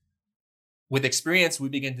experience. With experience, we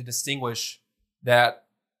begin to distinguish that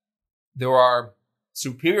there are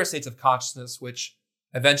superior states of consciousness which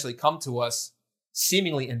eventually come to us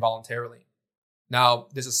seemingly involuntarily. Now,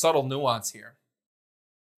 there's a subtle nuance here.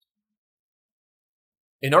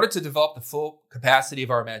 In order to develop the full capacity of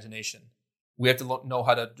our imagination, we have to know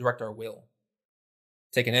how to direct our will.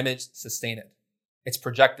 Take an image, sustain it. It's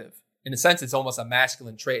projective. In a sense, it's almost a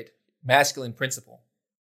masculine trait, masculine principle,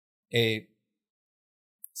 a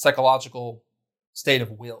psychological state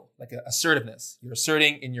of will, like assertiveness. You're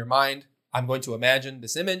asserting in your mind, I'm going to imagine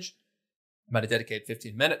this image. I'm going to dedicate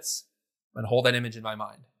 15 minutes. I'm going to hold that image in my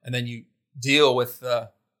mind. And then you deal with the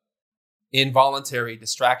involuntary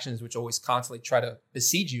distractions which always constantly try to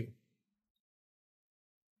besiege you.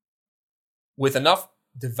 With enough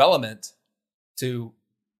development to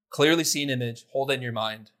clearly see an image, hold it in your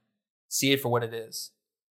mind, see it for what it is,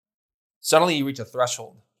 suddenly you reach a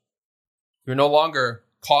threshold. You're no longer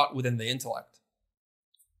caught within the intellect.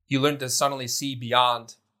 You learn to suddenly see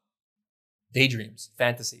beyond daydreams,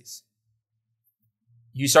 fantasies.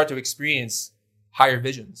 You start to experience higher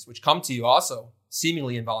visions, which come to you also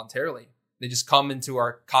seemingly involuntarily. They just come into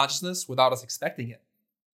our consciousness without us expecting it.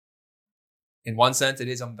 In one sense, it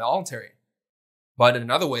is involuntary. But in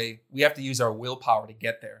another way, we have to use our willpower to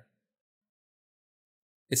get there.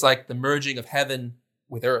 It's like the merging of heaven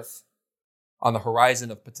with earth on the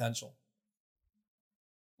horizon of potential,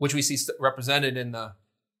 which we see represented in the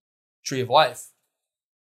tree of life.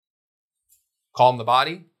 Calm the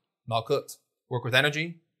body, Malkut. Work with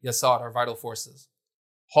energy, Yasad, our vital forces.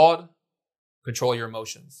 Hod, control your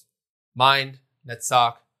emotions. Mind,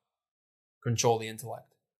 Netzach, control the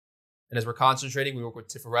intellect. And as we're concentrating, we work with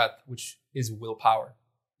Tiferet, which is willpower,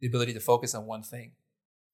 the ability to focus on one thing.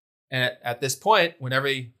 And at this point, when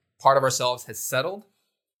every part of ourselves has settled,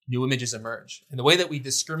 new images emerge. And the way that we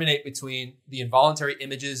discriminate between the involuntary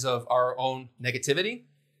images of our own negativity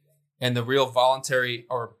and the real voluntary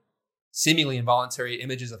or seemingly involuntary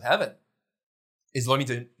images of heaven is learning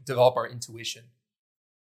to develop our intuition,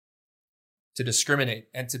 to discriminate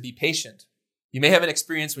and to be patient. You may have an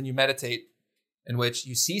experience when you meditate in which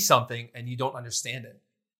you see something and you don't understand it.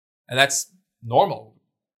 And that's normal,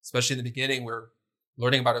 especially in the beginning. We're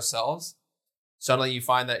learning about ourselves. Suddenly you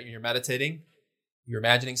find that you're meditating, you're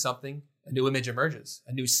imagining something, a new image emerges,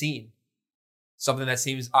 a new scene, something that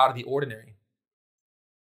seems out of the ordinary.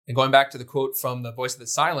 And going back to the quote from The Voice of the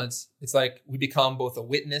Silence, it's like we become both a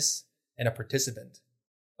witness and a participant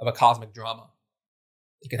of a cosmic drama.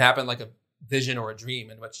 It can happen like a vision or a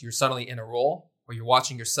dream in which you're suddenly in a role where you're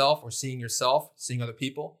watching yourself or seeing other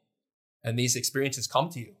people, and these experiences come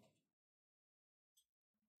to you.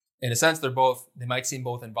 In a sense, they might seem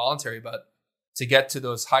both involuntary, but to get to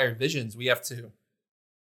those higher visions, we have to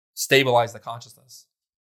stabilize the consciousness.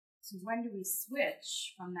 So when do we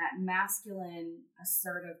switch from that masculine,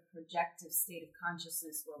 assertive, projective state of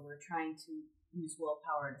consciousness where we're trying to use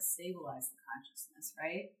willpower to stabilize the consciousness,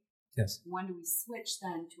 right? Yes. When do we switch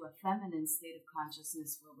then to a feminine state of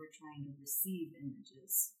consciousness where we're trying to receive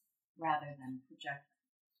images rather than project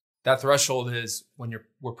them? That threshold is when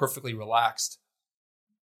we're perfectly relaxed,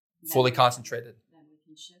 fully concentrated. Then we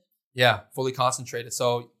can shift. Yeah, fully concentrated.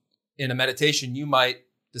 So in a meditation, you might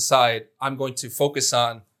decide, I'm going to focus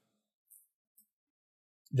on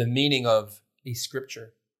the meaning of a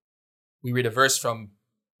scripture. We read a verse from,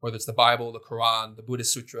 whether it's the Bible, the Quran, the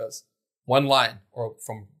Buddhist sutras, one line, or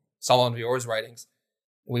from Samael Aun Weor's writings.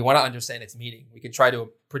 We want to understand its meaning. We can try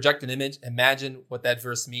to project an image, imagine what that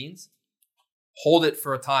verse means, hold it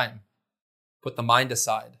for a time, put the mind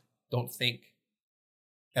aside, don't think.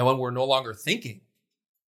 And when we're no longer thinking,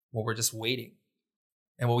 when we're just waiting,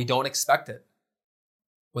 and when we don't expect it,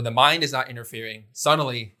 when the mind is not interfering,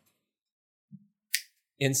 suddenly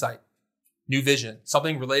insight, new vision,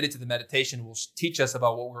 something related to the meditation will teach us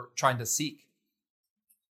about what we're trying to seek.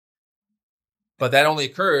 But that only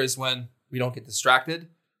occurs when we don't get distracted,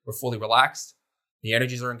 we're fully relaxed, the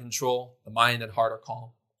energies are in control, the mind and heart are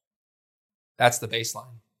calm. That's the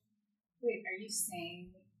baseline. Wait, are you saying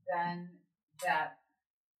then that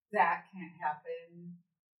that can't happen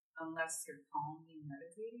unless you're calmly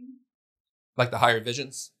meditating. Like the higher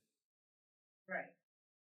visions? Right.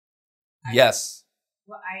 Yes.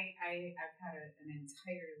 I've had an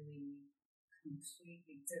entirely,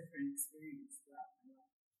 completely different experience throughout my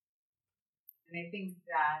life. And I think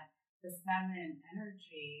that the feminine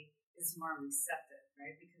energy is more receptive,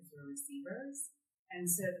 right? Because we're receivers. And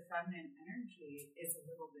so the feminine energy is a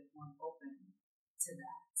little bit more open to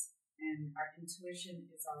that. And our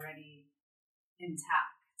intuition is already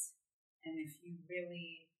intact. And if you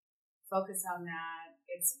really focus on that,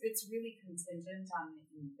 it's really contingent on the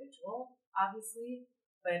individual, obviously.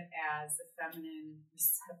 But as a feminine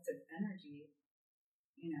receptive energy,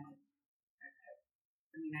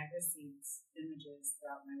 I've received images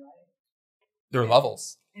throughout my life. There are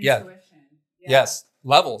levels. Intuition. Yeah. Yes,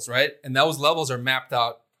 levels, right? And those levels are mapped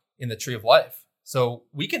out in the tree of life. So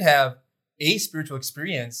we can have a spiritual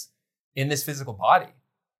experience in this physical body.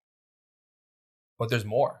 But there's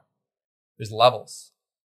more. There's levels.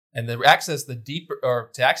 And to access the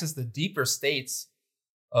deeper states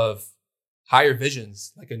of higher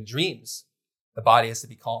visions, like in dreams, the body has to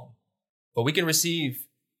be calm. But we can receive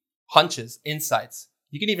hunches, insights.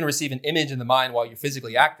 You can even receive an image in the mind while you're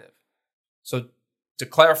physically active. So to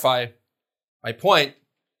clarify my point,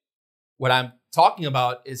 what I'm talking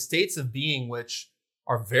about is states of being which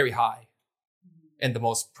are very high and the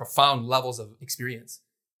most profound levels of experience.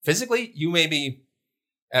 Physically, you may be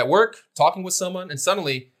at work talking with someone and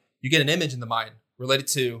suddenly you get an image in the mind related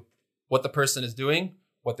to what the person is doing,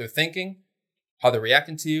 what they're thinking, how they're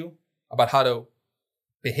reacting to you, about how to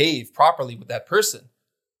behave properly with that person.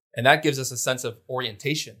 And that gives us a sense of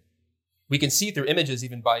orientation. We can see through images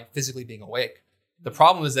even by physically being awake. The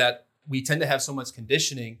problem is that we tend to have so much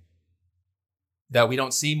conditioning that we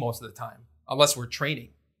don't see most of the time, unless we're training.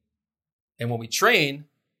 And when we train,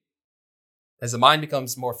 as the mind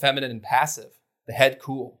becomes more feminine and passive, the head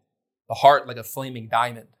cool, the heart like a flaming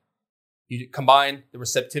diamond, you combine the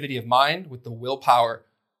receptivity of mind with the willpower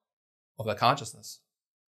of the consciousness,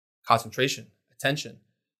 concentration, attention.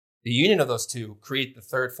 The union of those two create the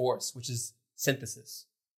third force, which is synthesis,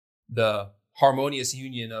 the harmonious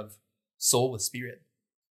union of soul with spirit,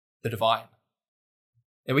 the divine.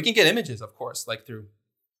 And we can get images, of course, like through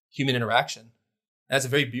human interaction. That's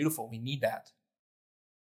very beautiful. We need that.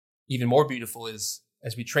 Even more beautiful is,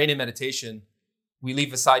 as we train in meditation, we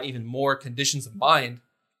leave aside even more conditions of mind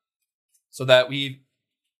so that we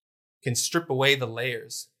can strip away the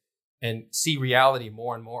layers and see reality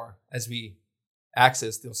more and more as we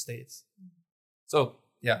access those states. So,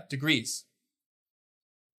 yeah, degrees.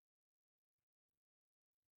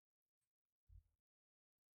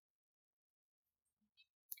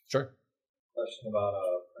 Sure. Question about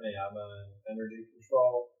pranayama and energy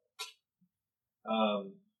control.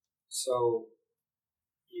 So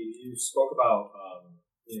you spoke about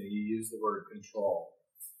you used the word control,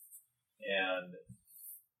 and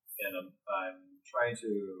I'm trying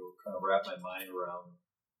to kind of wrap my mind around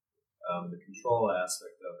the control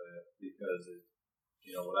aspect of it, because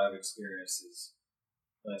what I've experienced is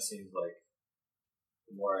kind of seems like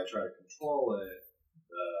the more I try to control it,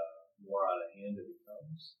 the more out of hand it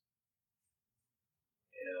becomes.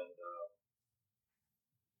 And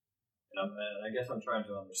I guess I'm trying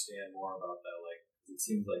to understand more about that. Like, it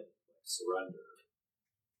seems like surrender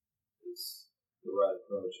is the right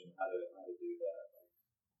approach, and how to do that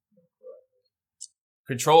correctly.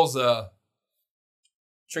 Control's a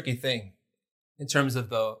tricky thing in terms of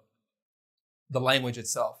the language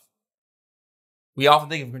itself. We often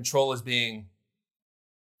think of control as being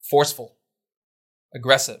forceful,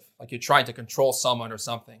 aggressive, like you're trying to control someone or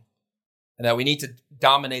something, and that we need to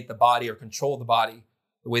dominate the body or control the body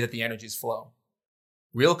the way that the energies flow.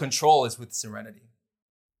 Real control is with serenity,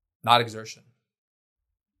 not exertion.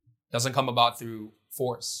 It doesn't come about through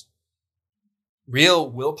force. Real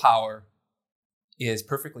willpower is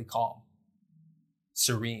perfectly calm,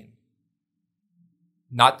 serene,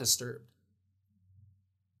 not disturbed.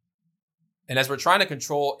 And as we're trying to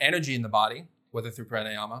control energy in the body, whether through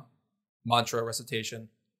pranayama, mantra recitation,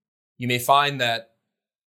 you may find that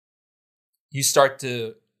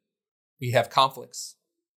we have conflicts,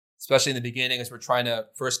 especially in the beginning as we're trying to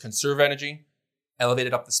first conserve energy, elevate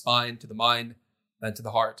it up the spine to the mind, then to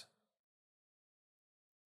the heart.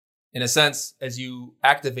 In a sense, as you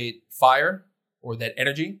activate fire or that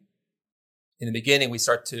energy, in the beginning, we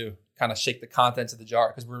start to kind of shake the contents of the jar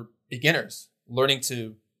because we're beginners, learning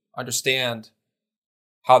to understand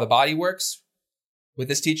how the body works with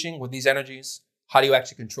this teaching, with these energies. How do you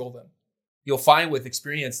actually control them? You'll find with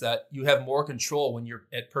experience that you have more control when you're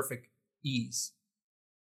at perfect ease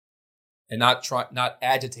and not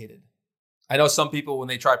agitated. I know some people, when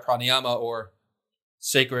they try pranayama or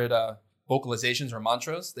sacred vocalizations or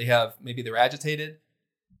mantras, they're agitated.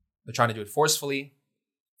 They're trying to do it forcefully.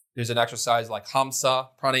 There's an exercise like hamsa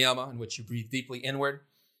pranayama, in which you breathe deeply inward.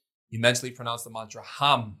 You mentally pronounce the mantra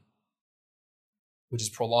ham, which is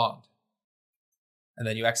prolonged. And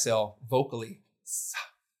then you exhale vocally, sa,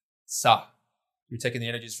 sa. You're taking the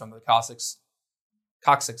energies from the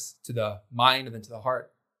coccyx to the mind and then to the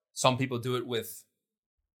heart. Some people do it with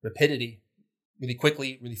rapidity, really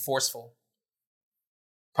quickly, really forceful.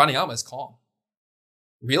 Pranayama is calm.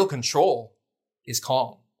 Real control is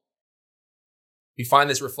calm. We find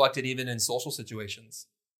this reflected even in social situations.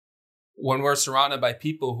 When we're surrounded by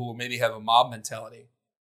people who maybe have a mob mentality,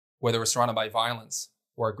 whether we're surrounded by violence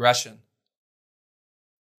or aggression,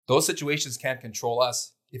 those situations can't control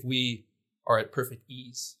us if we are at perfect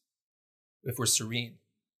ease, if we're serene.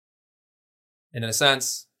 And in a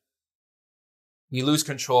sense, we lose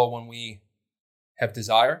control when we have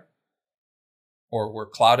desire, or we're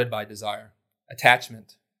clouded by desire,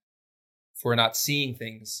 attachment, if we're not seeing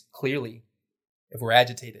things clearly, if we're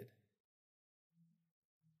agitated.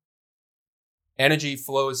 Energy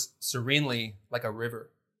flows serenely like a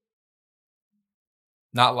river,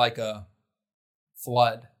 not like a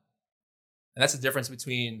flood. And that's the difference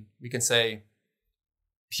between, we can say,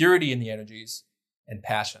 purity in the energies and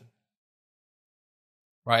passion.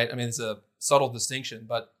 Right? I mean, it's a subtle distinction,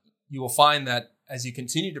 but you will find that as you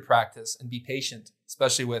continue to practice and be patient,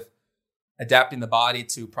 especially with adapting the body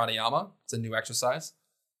to pranayama, it's a new exercise,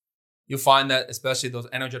 you'll find that especially those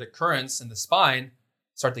energetic currents in the spine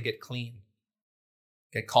start to get clean,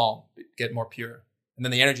 get calm, get more pure. And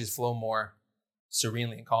then the energies flow more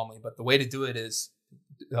serenely and calmly. But the way to do it is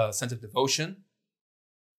a sense of devotion,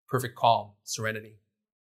 perfect calm, serenity.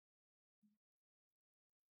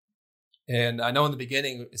 And I know in the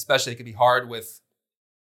beginning, especially, it can be hard with,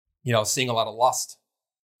 seeing a lot of lust,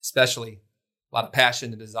 especially a lot of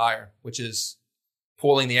passion and desire, which is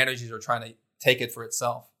pulling the energies or trying to take it for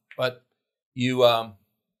itself. But you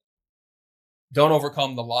don't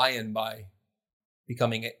overcome the lion by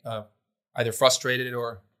becoming either frustrated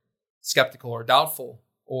or skeptical or doubtful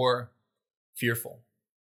or fearful.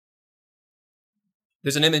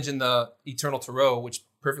 There's an image in the Eternal Tarot which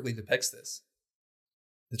perfectly depicts this.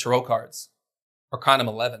 The Tarot cards, Arcanum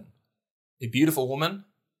 11, a beautiful woman,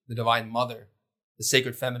 the Divine Mother, the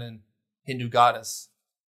sacred feminine Hindu goddess.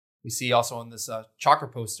 We see also on this chakra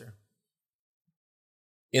poster.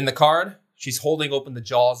 In the card, she's holding open the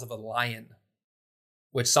jaws of a lion,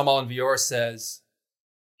 which Samael Aun Weor says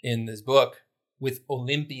in this book, with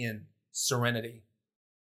Olympian serenity.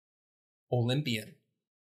 Olympian,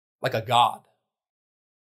 like a god.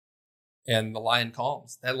 And the lion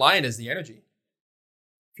calms. That lion is the energy.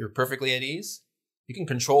 If you're perfectly at ease, you can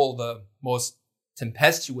control the most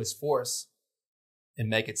tempestuous force and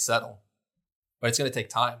make it settle. But it's going to take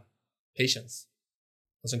time, patience.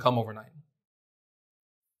 It doesn't come overnight.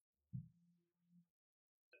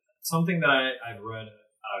 Something that I've read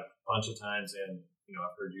a bunch of times, and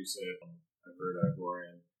I've heard you say it, I've heard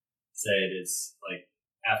Gorian say it, is like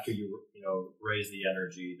after you raise the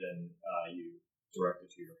energy, then you direct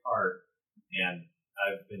it to your heart. And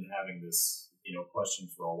I've been having this question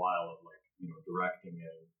for a while of directing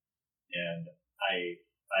it, and I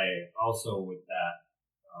also with that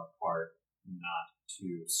part not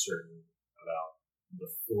too certain about the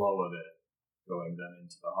flow of it going then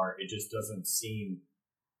into the heart. It just doesn't seem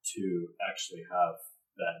to actually have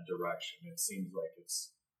that direction. It seems like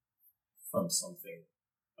it's from something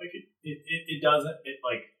like it doesn't,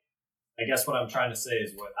 I guess what I'm trying to say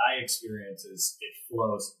is what I experience is it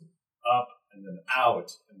flows up and then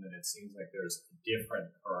out, and then it seems like there's a different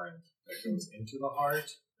current that goes into the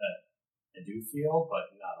heart that I do feel,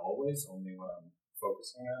 but not always, only when I'm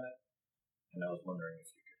focusing on it. And I was wondering if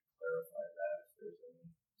you could clarify that, if there's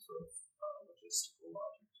any sort of logistical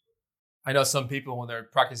logic to it. I know some people, when they're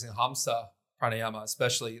practicing hamsa pranayama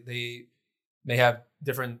especially, they may have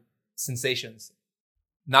different sensations,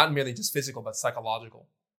 not merely just physical, but psychological,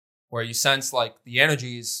 where you sense like the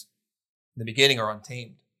energies in the beginning are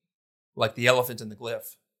untamed, like the elephant in the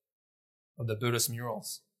glyph of the Buddhist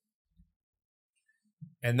murals.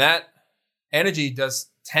 And that energy does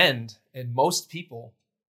tend, in most people,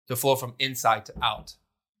 to flow from inside to out.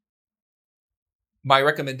 My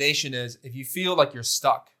recommendation is, if you feel like you're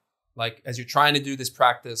stuck, like as you're trying to do this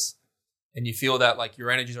practice and you feel that like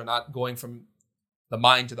your energies are not going from the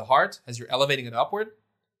mind to the heart as you're elevating it upward,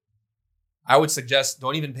 I would suggest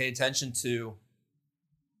don't even pay attention to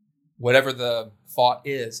whatever the thought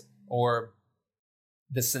is or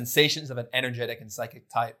the sensations of an energetic and psychic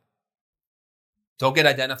type. Don't get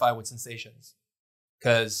identified with sensations,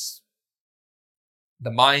 because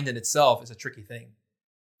the mind in itself is a tricky thing.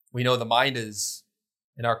 We know the mind is,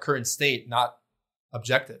 in our current state, not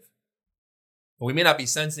objective. But we may not be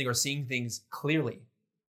sensing or seeing things clearly.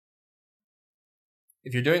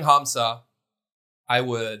 If you're doing Hamsa, I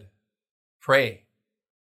would pray.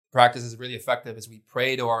 Practice is really effective as we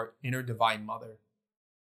pray to our inner Divine Mother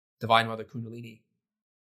Kundalini,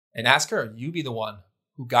 and ask her, you be the one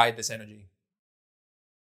who guide this energy.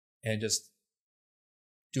 And just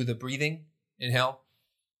do the breathing, inhale,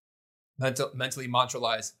 mentally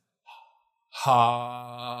mantralize,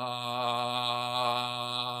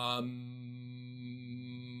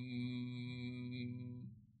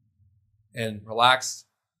 and relax,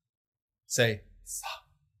 say sa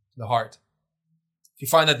to the heart. If you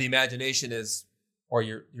find that the imagination is, or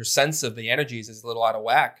your sense of the energies is a little out of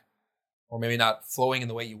whack, or maybe not flowing in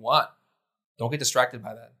the way you want, don't get distracted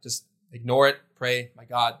by that. Just ignore it, pray, my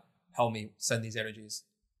God, help me send these energies.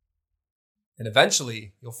 And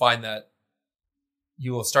eventually you'll find that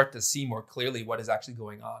you will start to see more clearly what is actually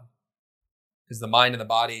going on. Because the mind and the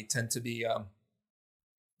body tend to be,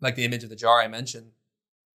 like the image of the jar I mentioned,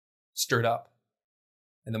 stirred up.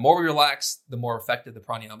 And the more we relax, the more effective the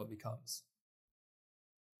pranayama becomes.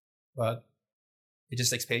 But it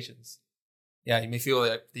just takes patience. Yeah, you may feel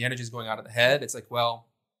like the energy is going out of the head. It's like, well,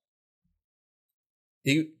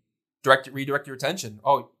 you redirect your attention.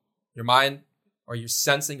 Oh, your mind, or you're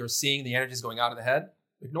sensing or seeing the energy is going out of the head.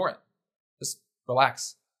 Ignore it. Just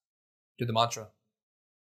relax. Do the mantra.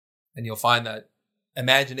 And you'll find that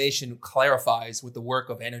imagination clarifies with the work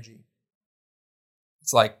of energy.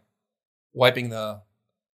 It's like cleaning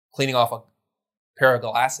off a pair of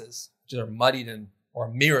glasses, which are muddied or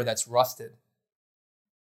a mirror that's rusted.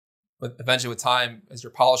 But eventually with time, as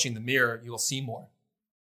you're polishing the mirror, you will see more.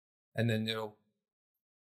 And then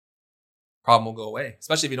problem will go away,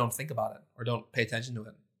 especially if you don't think about it or don't pay attention to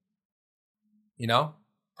it.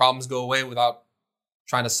 Problems go away without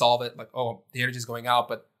trying to solve it. Like, oh, the energy is going out,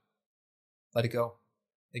 but let it go.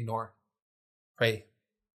 Ignore. Pray.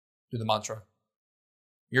 Do the mantra.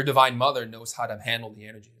 Your Divine Mother knows how to handle the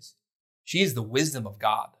energies. She is the wisdom of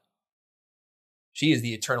God. She is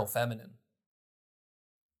the eternal feminine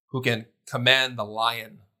who can command the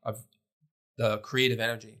lion of the creative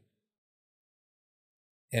energy.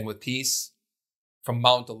 And with peace from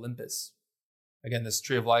Mount Olympus. Again, this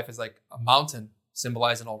tree of life is like a mountain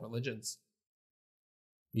symbolized in all religions.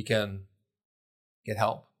 We can get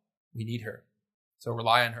help. We need her. So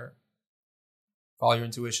rely on her. Follow your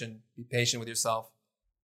intuition. Be patient with yourself.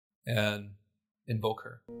 And invoke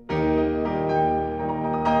her.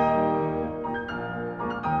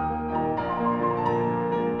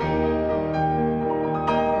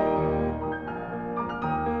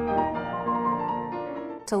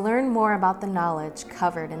 To learn more about the knowledge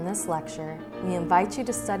covered in this lecture, we invite you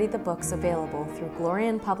to study the books available through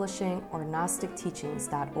Glorian Publishing or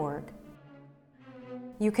gnosticteachings.org.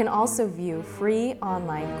 You can also view free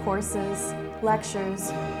online courses,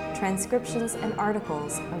 lectures, transcriptions, and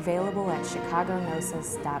articles available at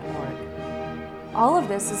chicagognosis.org. All of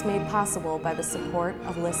this is made possible by the support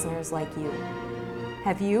of listeners like you.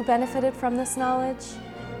 Have you benefited from this knowledge?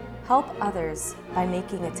 Help others by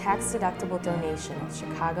making a tax-deductible donation at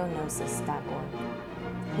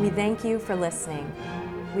chicagognosis.org. We thank you for listening.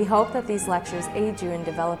 We hope that these lectures aid you in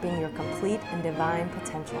developing your complete and divine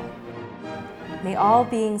potential. May all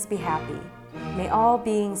beings be happy. May all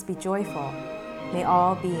beings be joyful. May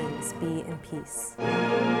all beings be in peace.